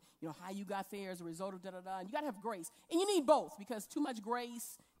sometimes, and how you got there as a result of da-da-da. And you got to have grace. And you need both, because too much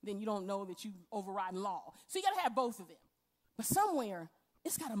grace, then you don't know that you overriding law. So you got to have both of them. But somewhere,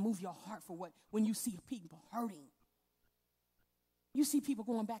 it's got to move your heart for when you see people hurting. You see people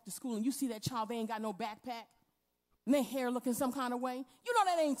going back to school, and you see that child, they ain't got no backpack, and their hair looking some kind of way. You know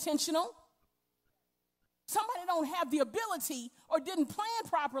that ain't intentional. Somebody don't have the ability or didn't plan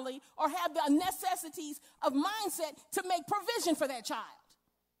properly or have the necessities of mindset to make provision for that child.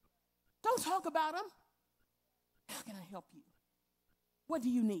 Don't talk about them. How can I help you? What do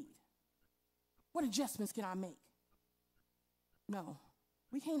you need? What adjustments can I make? No,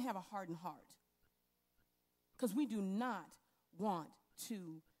 we can't have a hardened heart. because we do not want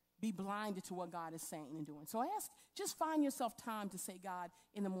to be blinded to what God is saying and doing. So just find yourself time to say, God,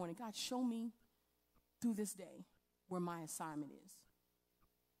 in the morning, God, show me through this day where my assignment is.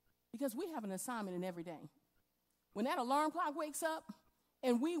 Because we have an assignment in every day. When that alarm clock wakes up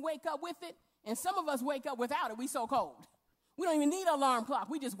and we wake up with it, and some of us wake up without it, we so cold. We don't even need an alarm clock.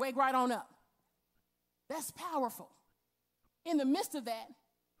 We just wake right on up. That's powerful. In the midst of that,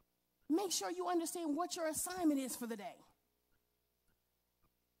 make sure you understand what your assignment is for the day.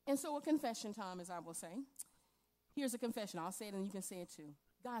 And so a confession time, as I will say. Here's a confession. I'll say it and you can say it too.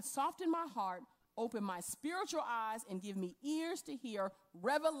 God, soften my heart, open my spiritual eyes, and give me ears to hear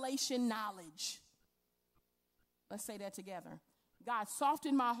revelation knowledge. Let's say that together. God,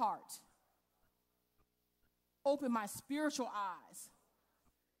 soften my heart, open my spiritual eyes,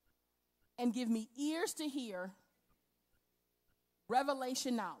 and give me ears to hear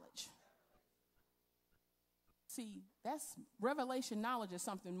revelation knowledge. See, that's revelation knowledge is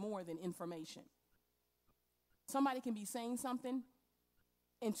something more than information. Somebody can be saying something,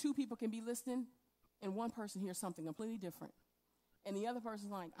 and two people can be listening, and one person hears something completely different. And the other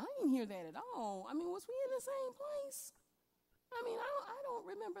person's like, I didn't hear that at all. I mean, was we in the same place? I mean, I don't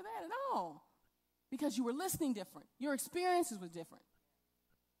remember that at all. Because you were listening different. Your experiences were different.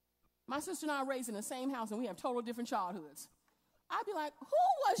 My sister and I are raised in the same house, and we have total different childhoods. I'd be like,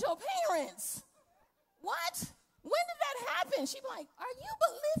 who was your parents? What? When did that happen? She'd be like, are you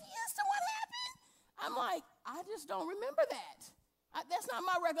oblivious to what happened? I'm like, I just don't remember that. That's not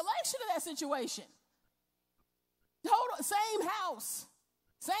my recollection of that situation. Total, same house,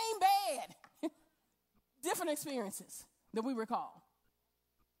 same bed, different experiences that we recall.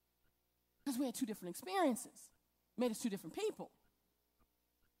 Because we had two different experiences. Made us two different people.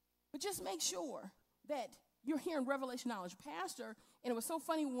 But just make sure that you're hearing revelation knowledge. Pastor, and it was so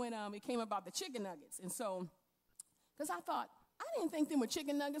funny when it came about the chicken nuggets. And so, because I thought, I didn't think them were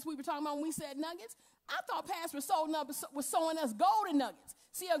chicken nuggets we were talking about when we said nuggets. I thought Pastor was sowing us golden nuggets.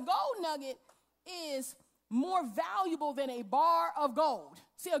 See, a gold nugget is more valuable than a bar of gold.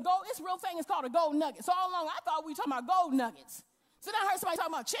 See, this real thing is called a gold nugget. So all along, I thought we were talking about gold nuggets. So then I heard somebody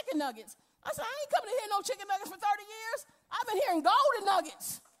talking about chicken nuggets. I said, I ain't coming to hear no chicken nuggets for 30 years. I've been hearing golden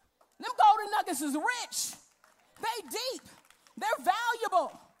nuggets. Them golden nuggets is rich. They deep. They're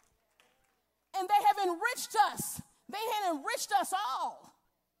valuable. And they have enriched us. They have enriched us all.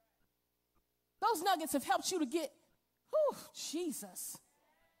 Those nuggets have helped you to get, Jesus.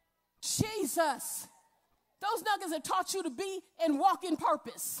 Those nuggets have taught you to be and walk in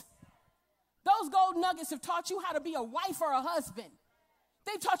purpose. Those gold nuggets have taught you how to be a wife or a husband.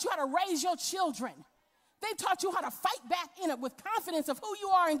 They've taught you how to raise your children. They've taught you how to fight back in it with confidence of who you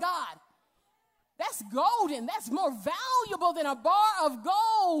are in God. That's golden. That's more valuable than a bar of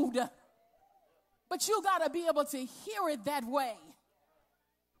gold. But you got to be able to hear it that way.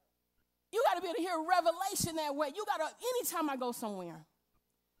 You got to be able to hear revelation that way. You got to, anytime I go somewhere,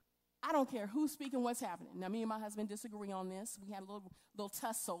 I don't care who's speaking, what's happening. Now, me and my husband disagree on this. We had a little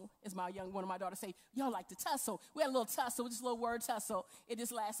tussle, as one of my daughters say, y'all like to tussle. We had a little tussle, just a little word tussle. It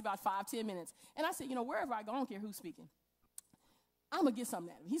just lasts about 5-10 minutes. And I said, wherever I go, I don't care who's speaking. I'm going to get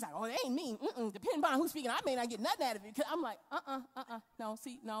something out of it. He's like, oh, it ain't me. Depending on who's speaking, I may not get nothing out of it. I'm like, no,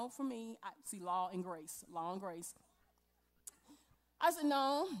 for me, I see law and grace. I said,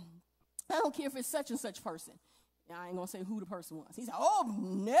 no, I don't care if it's such and such person. I ain't going to say who the person was. He's like, oh,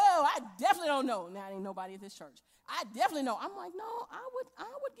 no, I definitely don't know. Now, ain't nobody at this church. I definitely know. I'm like, no, I would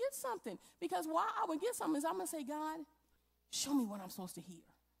get something. Because why I would get something is I'm going to say, God, show me what I'm supposed to hear.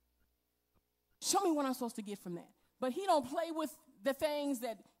 Show me what I'm supposed to get from that. But he don't play with the things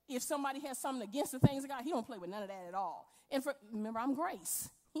that if somebody has something against the things of God, he don't play with none of that at all. And remember, I'm grace.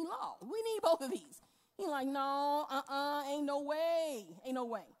 He law. We need both of these. He like, no, ain't no way.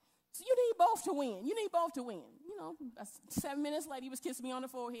 So you need both to win. 7 minutes later, he was kissing me on the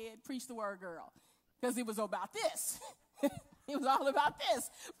forehead, preach the word, girl. Because it was about this. It was all about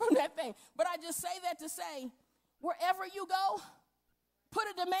this from that thing. But I just say that to say, wherever you go, put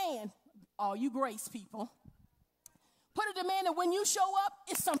a demand. All you grace people. Put a demand that when you show up,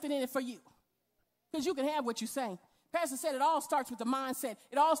 it's something in it for you. Because you can have what you say. Pastor said it all starts with the mindset.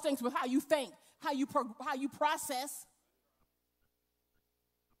 It all starts with how you think, how you process.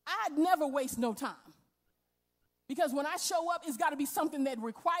 I'd never waste no time. Because when I show up, it's got to be something that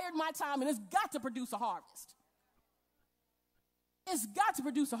required my time, and it's got to produce a harvest. It's got to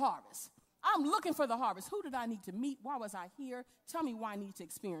produce a harvest. I'm looking for the harvest. Who did I need to meet? Why was I here? Tell me why I need to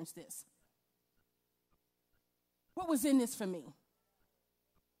experience this. What was in this for me?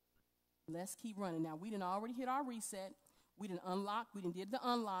 Let's keep running. Now, we didn't already hit our reset. We didn't unlock. We didn't did the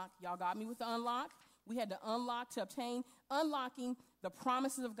unlock. Y'all got me with the unlock. We had to unlock to obtain, unlocking the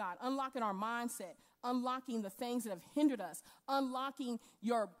promises of God, unlocking our mindset, unlocking the things that have hindered us, unlocking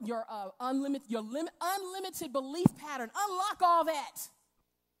your unlimited belief pattern. Unlock all that.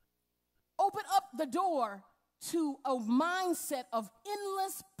 Open up the door to a mindset of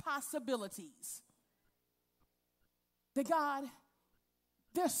endless possibilities. That God,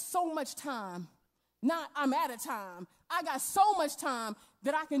 there's so much time. I'm out of time. I got so much time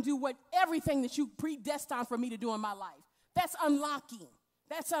that I can do everything that you predestined for me to do in my life. That's unlocking.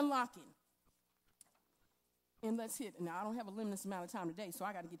 That's unlocking. And let's hit. Now, I don't have a limitless amount of time today, so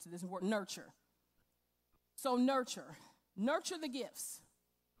I got to get to this word, nurture. So nurture. Nurture the gifts.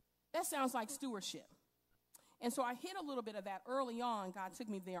 That sounds like stewardship. And so I hit a little bit of that early on. God took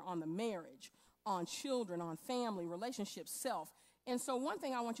me there on the marriage, on children, on family, relationships, self. And so one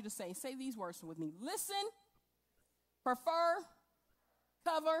thing I want you to say these words with me. Listen, prefer,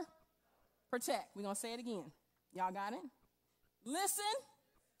 cover, protect. We're going to say it again. Y'all got it? Listen,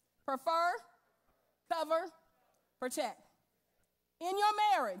 prefer, cover, protect. In your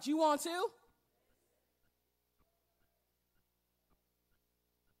marriage, you want to?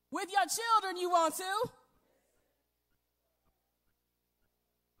 With your children, you want to?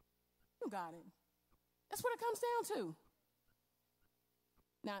 You got it. That's what it comes down to.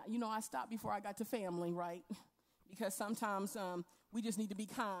 Now, I stopped before I got to family, right? Because sometimes we just need to be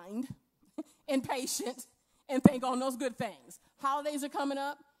kind and patient and think on those good things. Holidays are coming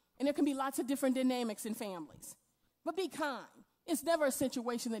up, and there can be lots of different dynamics in families. But be kind. It's never a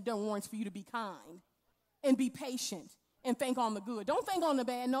situation that don't warrant for you to be kind and be patient and think on the good. Don't think on the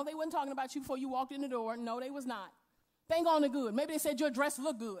bad. No, they weren't talking about you before you walked in the door. No, they was not. Think on the good. Maybe they said your dress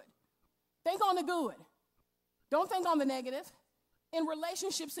looked good. Think on the good. Don't think on the negative. In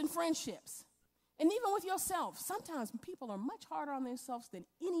relationships and friendships, and even with yourself, sometimes people are much harder on themselves than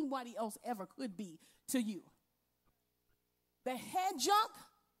anybody else ever could be to you. The head junk,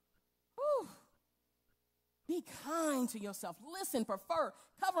 be kind to yourself. Listen, prefer,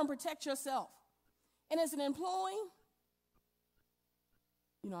 cover, and protect yourself. And as an employee,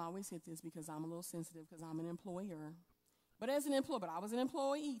 I always hit this because I'm a little sensitive because I'm an employer. But as an employee, I was an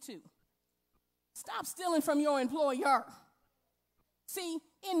employee too. Stop stealing from your employer. See,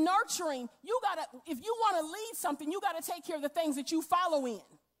 in nurturing, if you want to lead something, you got to take care of the things that you follow in.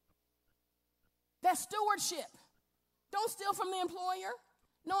 That's stewardship. Don't steal from the employer.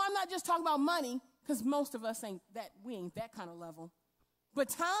 No, I'm not just talking about money, because most of us we ain't that kind of level. But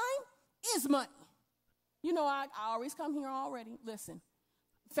time is money. I always come here already. Listen,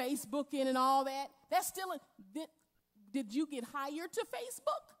 Facebooking and all that, that's still did you get hired to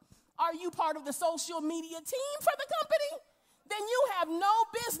Facebook? Are you part of the social media team for the company? Then you have no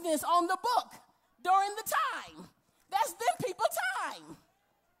business on the book during the time. That's them people time.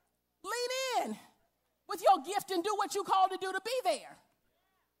 Lean in with your gift and do what you called to do to be there.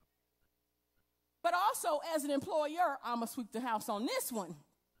 But also, as an employer, I'm going to sweep the house on this one.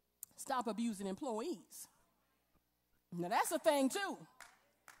 Stop abusing employees. Now, that's a thing, too.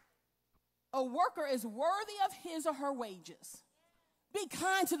 A worker is worthy of his or her wages. Be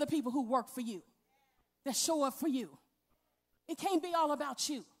kind to the people who work for you, that show up for you. It can't be all about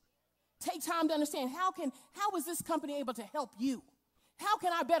you. Take time to understand how is this company able to help you? How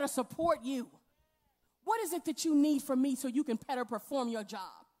can I better support you? What is it that you need from me so you can better perform your job?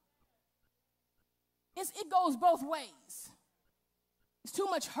 It goes both ways. There's too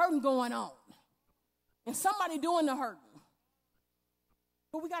much hurting going on. And somebody doing the hurting.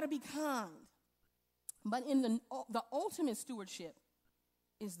 But we got to be kind. But in the ultimate stewardship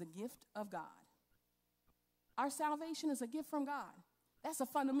is the gift of God. Our salvation is a gift from God. That's a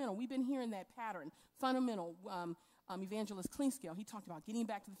fundamental. We've been hearing that pattern. Fundamental. Evangelist Cleanscale, he talked about getting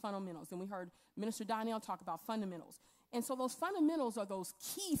back to the fundamentals. And we heard Minister Donnell talk about fundamentals. And so those fundamentals are those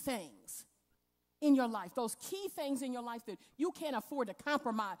key things in your life. Those key things in your life that you can't afford to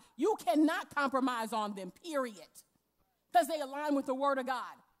compromise. You cannot compromise on them, period. Because they align with the Word of God.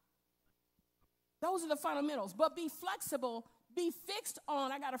 Those are the fundamentals. But be flexible. Be fixed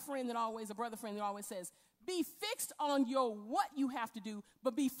on, a brother friend that always says, be fixed on what you have to do,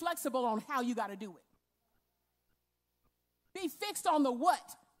 but be flexible on how you got to do it. Be fixed on the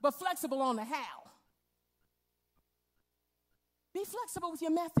what, but flexible on the how. Be flexible with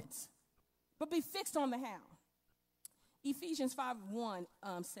your methods, but be fixed on the how. Ephesians 5:1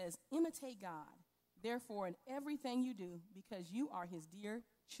 says, imitate God, therefore, in everything you do, because you are his dear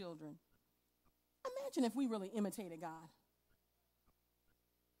children. Imagine if we really imitated God.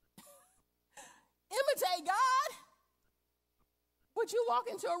 Imitate God? Would you walk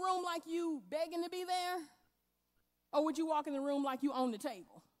into a room like you begging to be there? Or would you walk in the room like you own the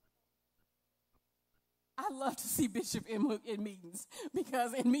table? I love to see Bishop in meetings,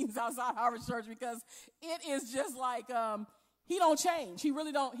 because in meetings outside Harvest Church, because it is just like he don't change. He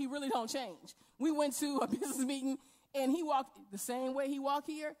really don't change. We went to a business meeting, and he walked the same way he walked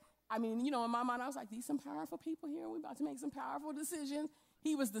here. I mean, in my mind, I was like, these some powerful people here. We're about to make some powerful decisions.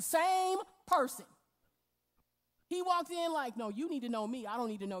 He was the same person. He walked in like, no, you need to know me. I don't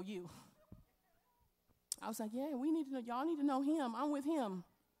need to know you. I was like, yeah, we need to know. Y'all need to know him. I'm with him.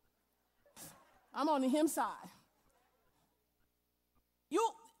 I'm on him side. You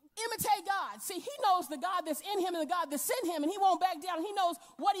imitate God. See, he knows the God that's in him and the God that's in him, and he won't back down. He knows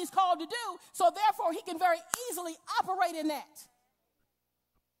what he's called to do, so therefore he can very easily operate in that.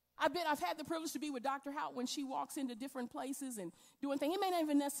 I've had the privilege to be with Dr. Hout when she walks into different places and doing things. It may not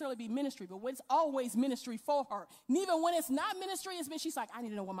even necessarily be ministry, but it's always ministry for her. And even when it's not ministry, she's like, I need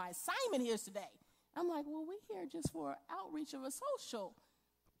to know what my assignment is today. I'm like, well, we're here just for outreach of a social.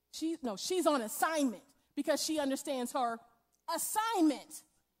 She's on assignment because she understands her assignment.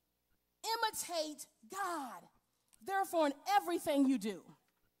 Imitate God. Therefore, in everything you do,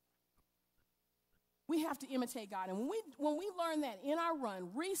 we have to imitate God. And when we learn that in our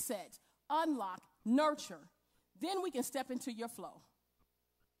run, reset, unlock, nurture, then we can step into your flow.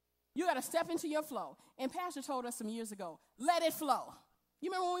 You got to step into your flow. And Pastor told us some years ago, let it flow. You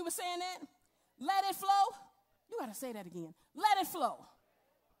remember when we were saying that? Let it flow. You got to say that again. Let it flow.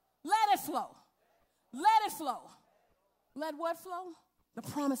 Let it flow. Let it flow. Let what flow? The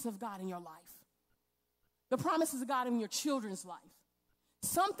promise of God in your life. The promises of God in your children's life.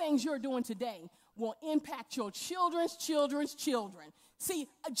 Some things you're doing today will impact your children's children's children. See,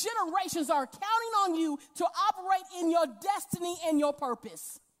 generations are counting on you to operate in your destiny and your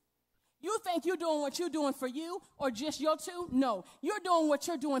purpose. You think you're doing what you're doing for you or just your two? No, you're doing what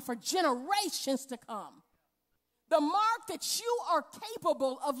you're doing for generations to come. The mark that you are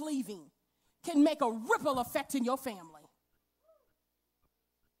capable of leaving can make a ripple effect in your family.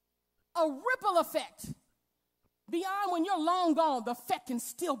 A ripple effect. Beyond when you're long gone, the effect can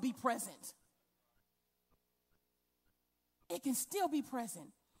still be present. It can still be present.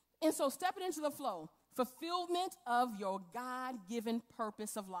 And so stepping into the flow, fulfillment of your God-given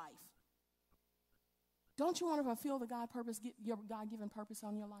purpose of life. Don't you want to fulfill your God-given purpose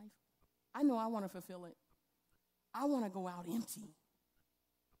on your life? I know I want to fulfill it. I want to go out empty.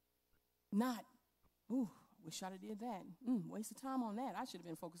 Not, wish I'd have did that. Waste of time on that. I should have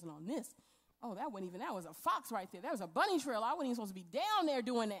been focusing on this. Oh, that was a fox right there. That was a bunny trail. I wasn't even supposed to be down there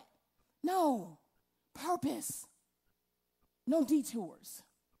doing that. No, purpose. No detours.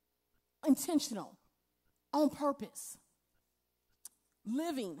 Intentional. On purpose.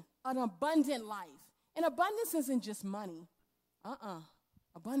 Living an abundant life. And abundance isn't just money.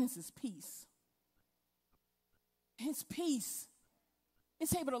 Abundance is peace. It's peace.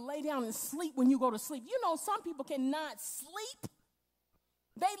 It's able to lay down and sleep when you go to sleep. You know, some people cannot sleep.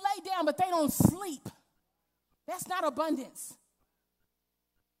 They lay down, but they don't sleep. That's not abundance.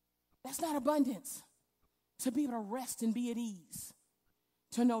 That's not abundance. To be able to rest and be at ease.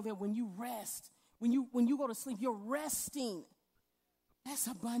 To know that when you rest, when you go to sleep, you're resting. That's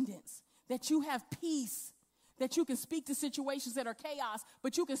abundance. That you have peace. That you can speak to situations that are chaos,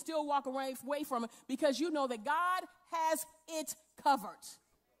 but you can still walk away from it because you know that God has it covered.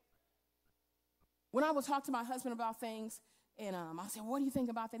 When I would talk to my husband about things, and I said, what do you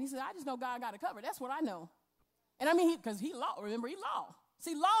think about that? He said, I just know God got it covered. That's what I know. And I mean, because he law. Remember, he law.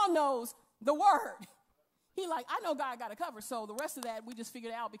 See, law knows the word. He like, I know God got it covered. So the rest of that, we just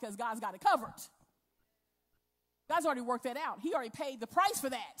figured out because God's got it covered. God's already worked that out. He already paid the price for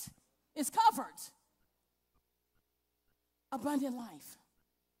that. It's covered. Abundant life.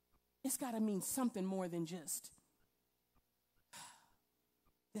 It's got to mean something more than just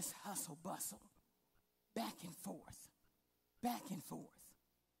this hustle bustle. Back and forth. Back and forth.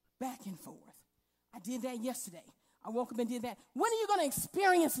 Back and forth. I did that yesterday. I woke up and did that. When are you going to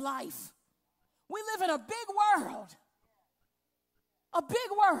experience life? We live in a big world. A big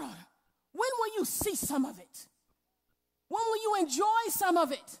world. When will you see some of it? When will you enjoy some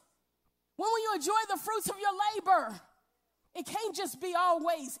of it? When will you enjoy the fruits of your labor? It can't just be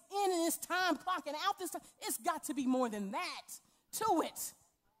always in this time, clocking out this time. It's got to be more than that to it.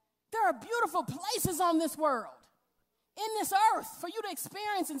 There are beautiful places on this world, in this earth, for you to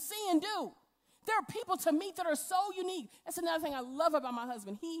experience and see and do. There are people to meet that are so unique. That's another thing I love about my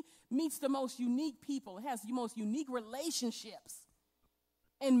husband. He meets the most unique people, has the most unique relationships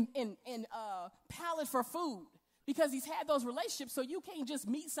and palate for food. Because he's had those relationships, so you can't just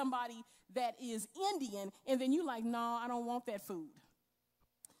meet somebody that is Indian, and then you like, no, I don't want that food.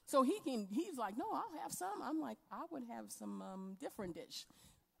 So he's like, no, I'll have some. I'm like, I would have some different dish.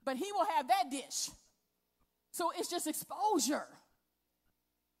 But he will have that dish. So it's just exposure.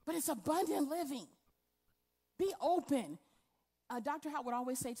 But it's abundant living. Be open. Dr. Howard would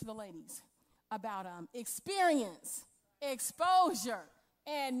always say to the ladies about experience, exposure,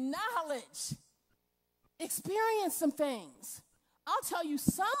 and knowledge. Experience some things. I'll tell you,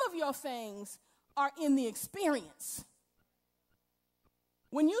 some of your things are in the experience.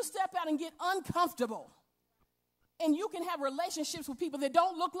 When you step out and get uncomfortable, and you can have relationships with people that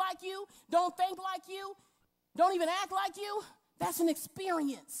don't look like you, don't think like you, don't even act like you, that's an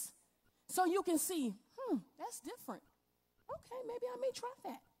experience. So you can see, that's different. Okay, maybe I may try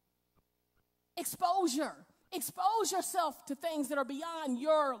that. Exposure. Expose yourself to things that are beyond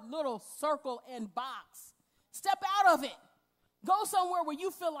your little circle and box. Step out of it. Go somewhere where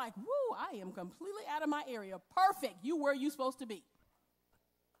you feel like, woo, I am completely out of my area. Perfect. You where you're supposed to be.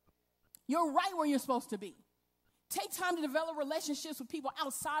 You're right where you're supposed to be. Take time to develop relationships with people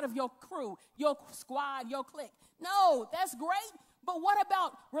outside of your crew, your squad, your clique. No, that's great. But what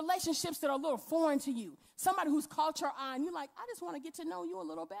about relationships that are a little foreign to you? Somebody who's caught your eye and you're like, I just want to get to know you a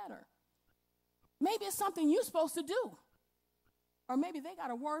little better. Maybe it's something you're supposed to do. Or maybe they got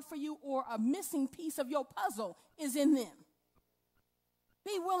a word for you, or a missing piece of your puzzle is in them.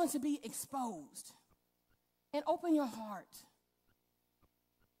 Be willing to be exposed and open your heart.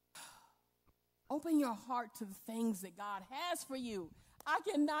 Open your heart to the things that God has for you. I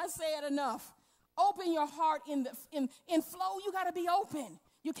cannot say it enough. Open your heart in flow. You got to be open.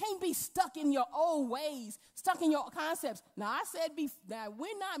 You can't be stuck in your old ways, stuck in your concepts. Now, I said that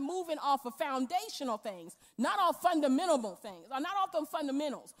we're not moving off of foundational things, not off fundamental things, or not off the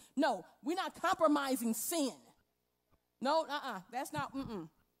fundamentals. No, we're not compromising sin. No, that's not,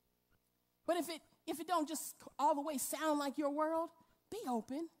 But if it don't just all the way sound like your world, be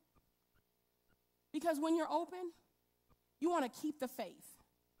open. Because when you're open, you want to keep the faith.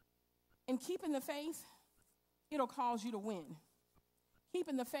 And keeping the faith, it'll cause you to win.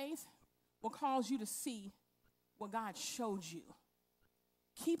 Keeping the faith will cause you to see what God showed you.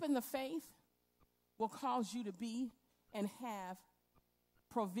 Keeping the faith will cause you to be and have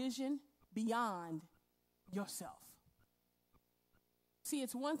provision beyond yourself. See,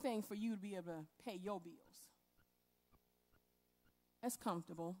 it's one thing for you to be able to pay your bills. That's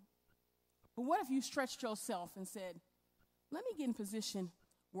comfortable. But what if you stretched yourself and said, let me get in position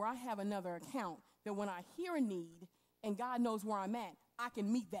where I have another account that when I hear a need and God knows where I'm at, I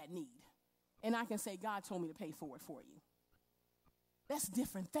can meet that need. And I can say, God told me to pay for it for you. That's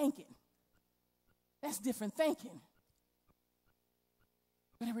different thinking. That's different thinking.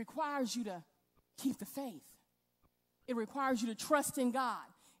 But it requires you to keep the faith. It requires you to trust in God.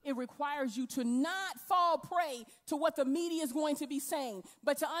 It requires you to not fall prey to what the media is going to be saying,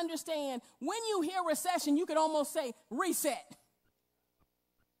 but to understand when you hear recession, you can almost say reset.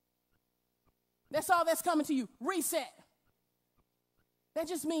 That's all that's coming to you, reset. That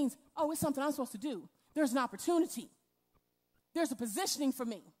just means, it's something I'm supposed to do. There's an opportunity. There's a positioning for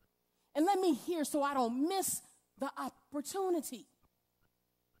me. And let me hear so I don't miss the opportunity.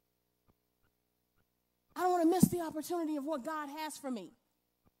 I don't want to miss the opportunity of what God has for me.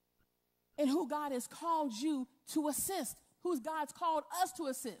 And who God has called you to assist. Who God's called us to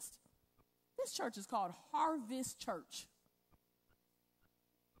assist. This church is called Harvest Church.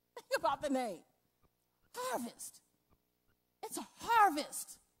 Think about the name. Harvest. It's a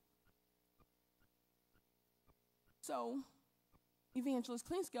harvest. So, Evangelist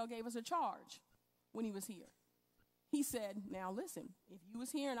Cleanscale gave us a charge when he was here. He said, now listen, if you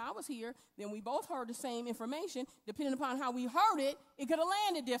was here and I was here, then we both heard the same information. Depending upon how we heard it, it could have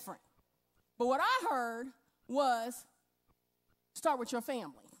landed different. But what I heard was, start with your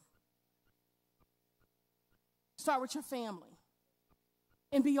family. Start with your family.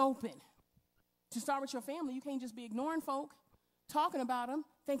 And be open. To start with your family, you can't just be ignoring folk, talking about them,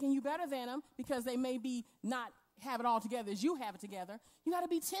 thinking you better than them because they may be not have it all together as you have it together. You got to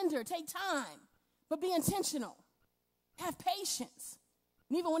be tender, take time, but be intentional. Have patience.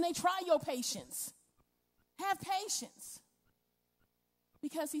 And even when they try your patience, have patience.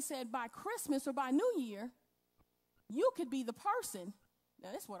 Because he said by Christmas or by New Year, you could be the person. Now,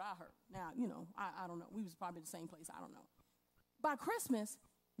 that's what I heard. Now, I don't know. We was probably the same place. I don't know. By Christmas,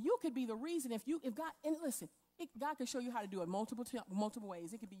 you could be the reason if God, and listen, God can show you how to do it multiple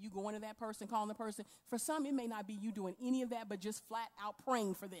ways. It could be you going to that person, calling the person. For some, it may not be you doing any of that, but just flat out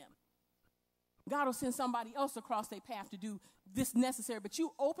praying for them. God will send somebody else across their path to do this necessary, but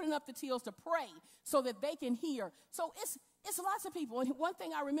you opening up the tills to pray so that they can hear. So it's lots of people. And one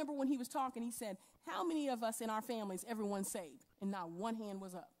thing I remember when he was talking, he said, how many of us in our families, everyone's saved? And not one hand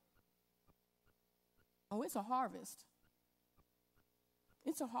was up. Oh, it's a harvest.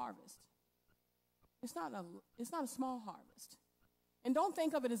 It's a harvest. It's not a small harvest. And don't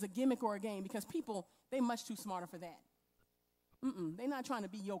think of it as a gimmick or a game, because people, they're much too smarter for that. They're not trying to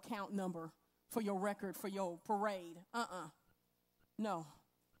be your count number for your record, for your parade. No.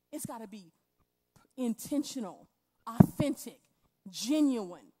 It's got to be intentional, authentic,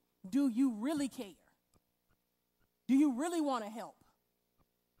 genuine. Do you really care? Do you really want to help?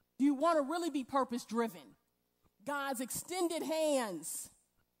 Do you want to really be purpose-driven? God's extended hands.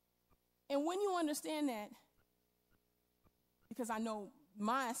 And when you understand that, because I know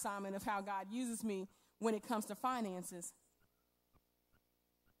my assignment of how God uses me when it comes to finances,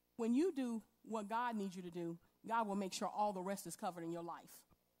 when you do what God needs you to do, God will make sure all the rest is covered in your life.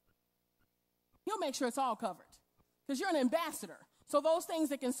 He'll make sure it's all covered, because you're an ambassador. So those things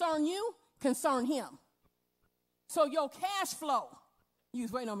that concern you concern him. So your cash flow, you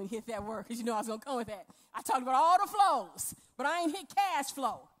was waiting on me to hit that word because you know I was going to come with that. I talked about all the flows, but I ain't hit cash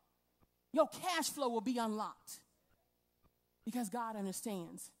flow. Your cash flow will be unlocked because God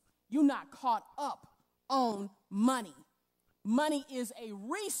understands you're not caught up on money. Money is a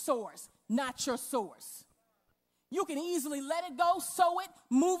resource, not your source. You can easily let it go, sow it,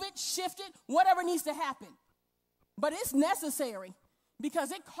 move it, shift it, whatever needs to happen. But it's necessary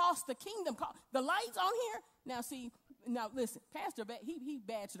because it costs the kingdom. The lights on here, now listen, Pastor, he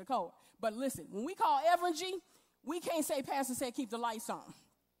bad to the core. But listen, when we call Evergy, we can't say Pastor said keep the lights on.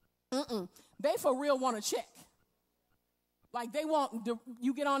 They for real want to check. Like they want,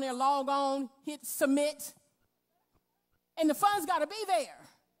 you get on there, log on, hit submit, and the funds got to be there.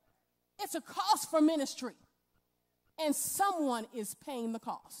 It's a cost for ministry, and someone is paying the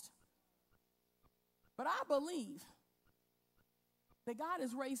cost. But I believe that God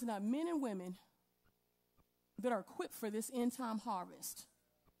is raising up men and women that are equipped for this end-time harvest.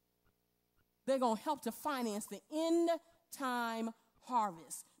 They're going to help to finance the end-time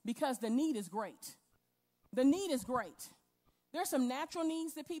harvest because the need is great. The need is great. There's some natural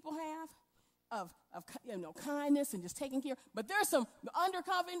needs that people have of kindness and just taking care. But there's some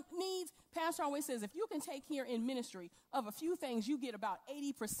undercover needs. Pastor always says if you can take care in ministry of a few things, you get about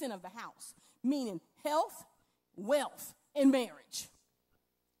 80% of the house, meaning health, wealth, and marriage.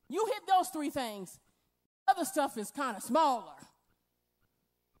 You hit those three things. Other stuff is kind of smaller.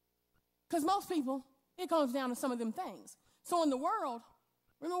 Because most people, it comes down to some of them things. So in the world,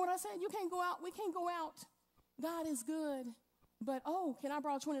 remember what I said? You can't go out. We can't go out. God is good. But, can I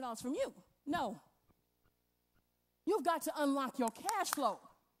borrow $20 from you? No. You've got to unlock your cash flow,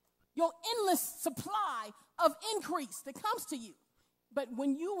 your endless supply of increase that comes to you. But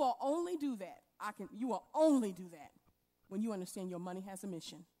when you will only do that, you will only do that when you understand your money has a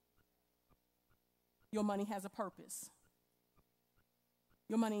mission. Your money has a purpose.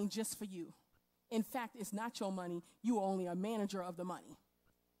 Your money ain't just for you. In fact, it's not your money. You are only a manager of the money.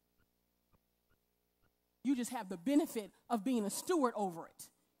 You just have the benefit of being a steward over it.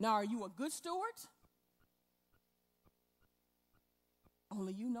 Now, are you a good steward?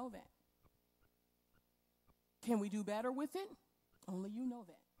 Only you know that. Can we do better with it? Only you know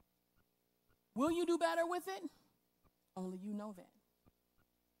that. Will you do better with it? Only you know that.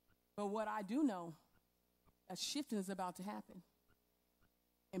 But what I do know, a shifting is about to happen.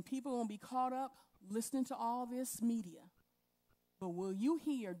 And people won't be caught up listening to all this media. But will you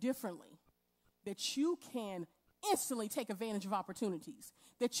hear differently that you can instantly take advantage of opportunities,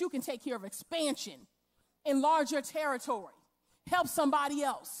 that you can take care of expansion, enlarge your territory, help somebody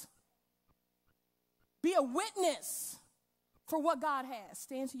else, be a witness for what God has.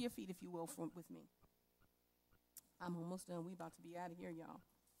 Stand to your feet, if you will, with me. I'm almost done. We about to be out of here, y'all.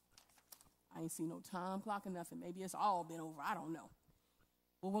 I ain't seen no time clock or nothing. Maybe it's all been over. I don't know.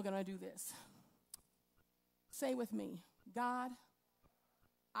 Well, we're going to do this. Say with me, God,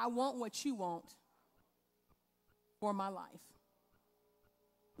 I want what you want for my life.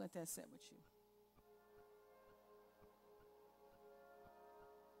 Let that sit with you.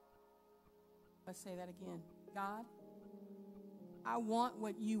 Let's say that again. God, I want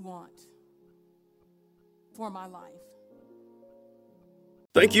what you want for my life.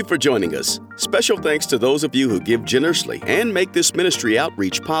 Thank you for joining us. Special thanks to those of you who give generously and make this ministry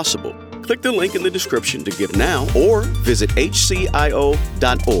outreach possible. Click the link in the description to give now or visit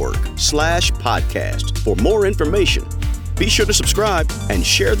hcio.org/podcast for more information. Be sure to subscribe and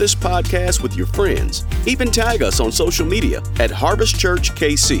share this podcast with your friends. Even tag us on social media at Harvest Church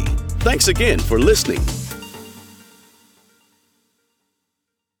KC. Thanks again for listening.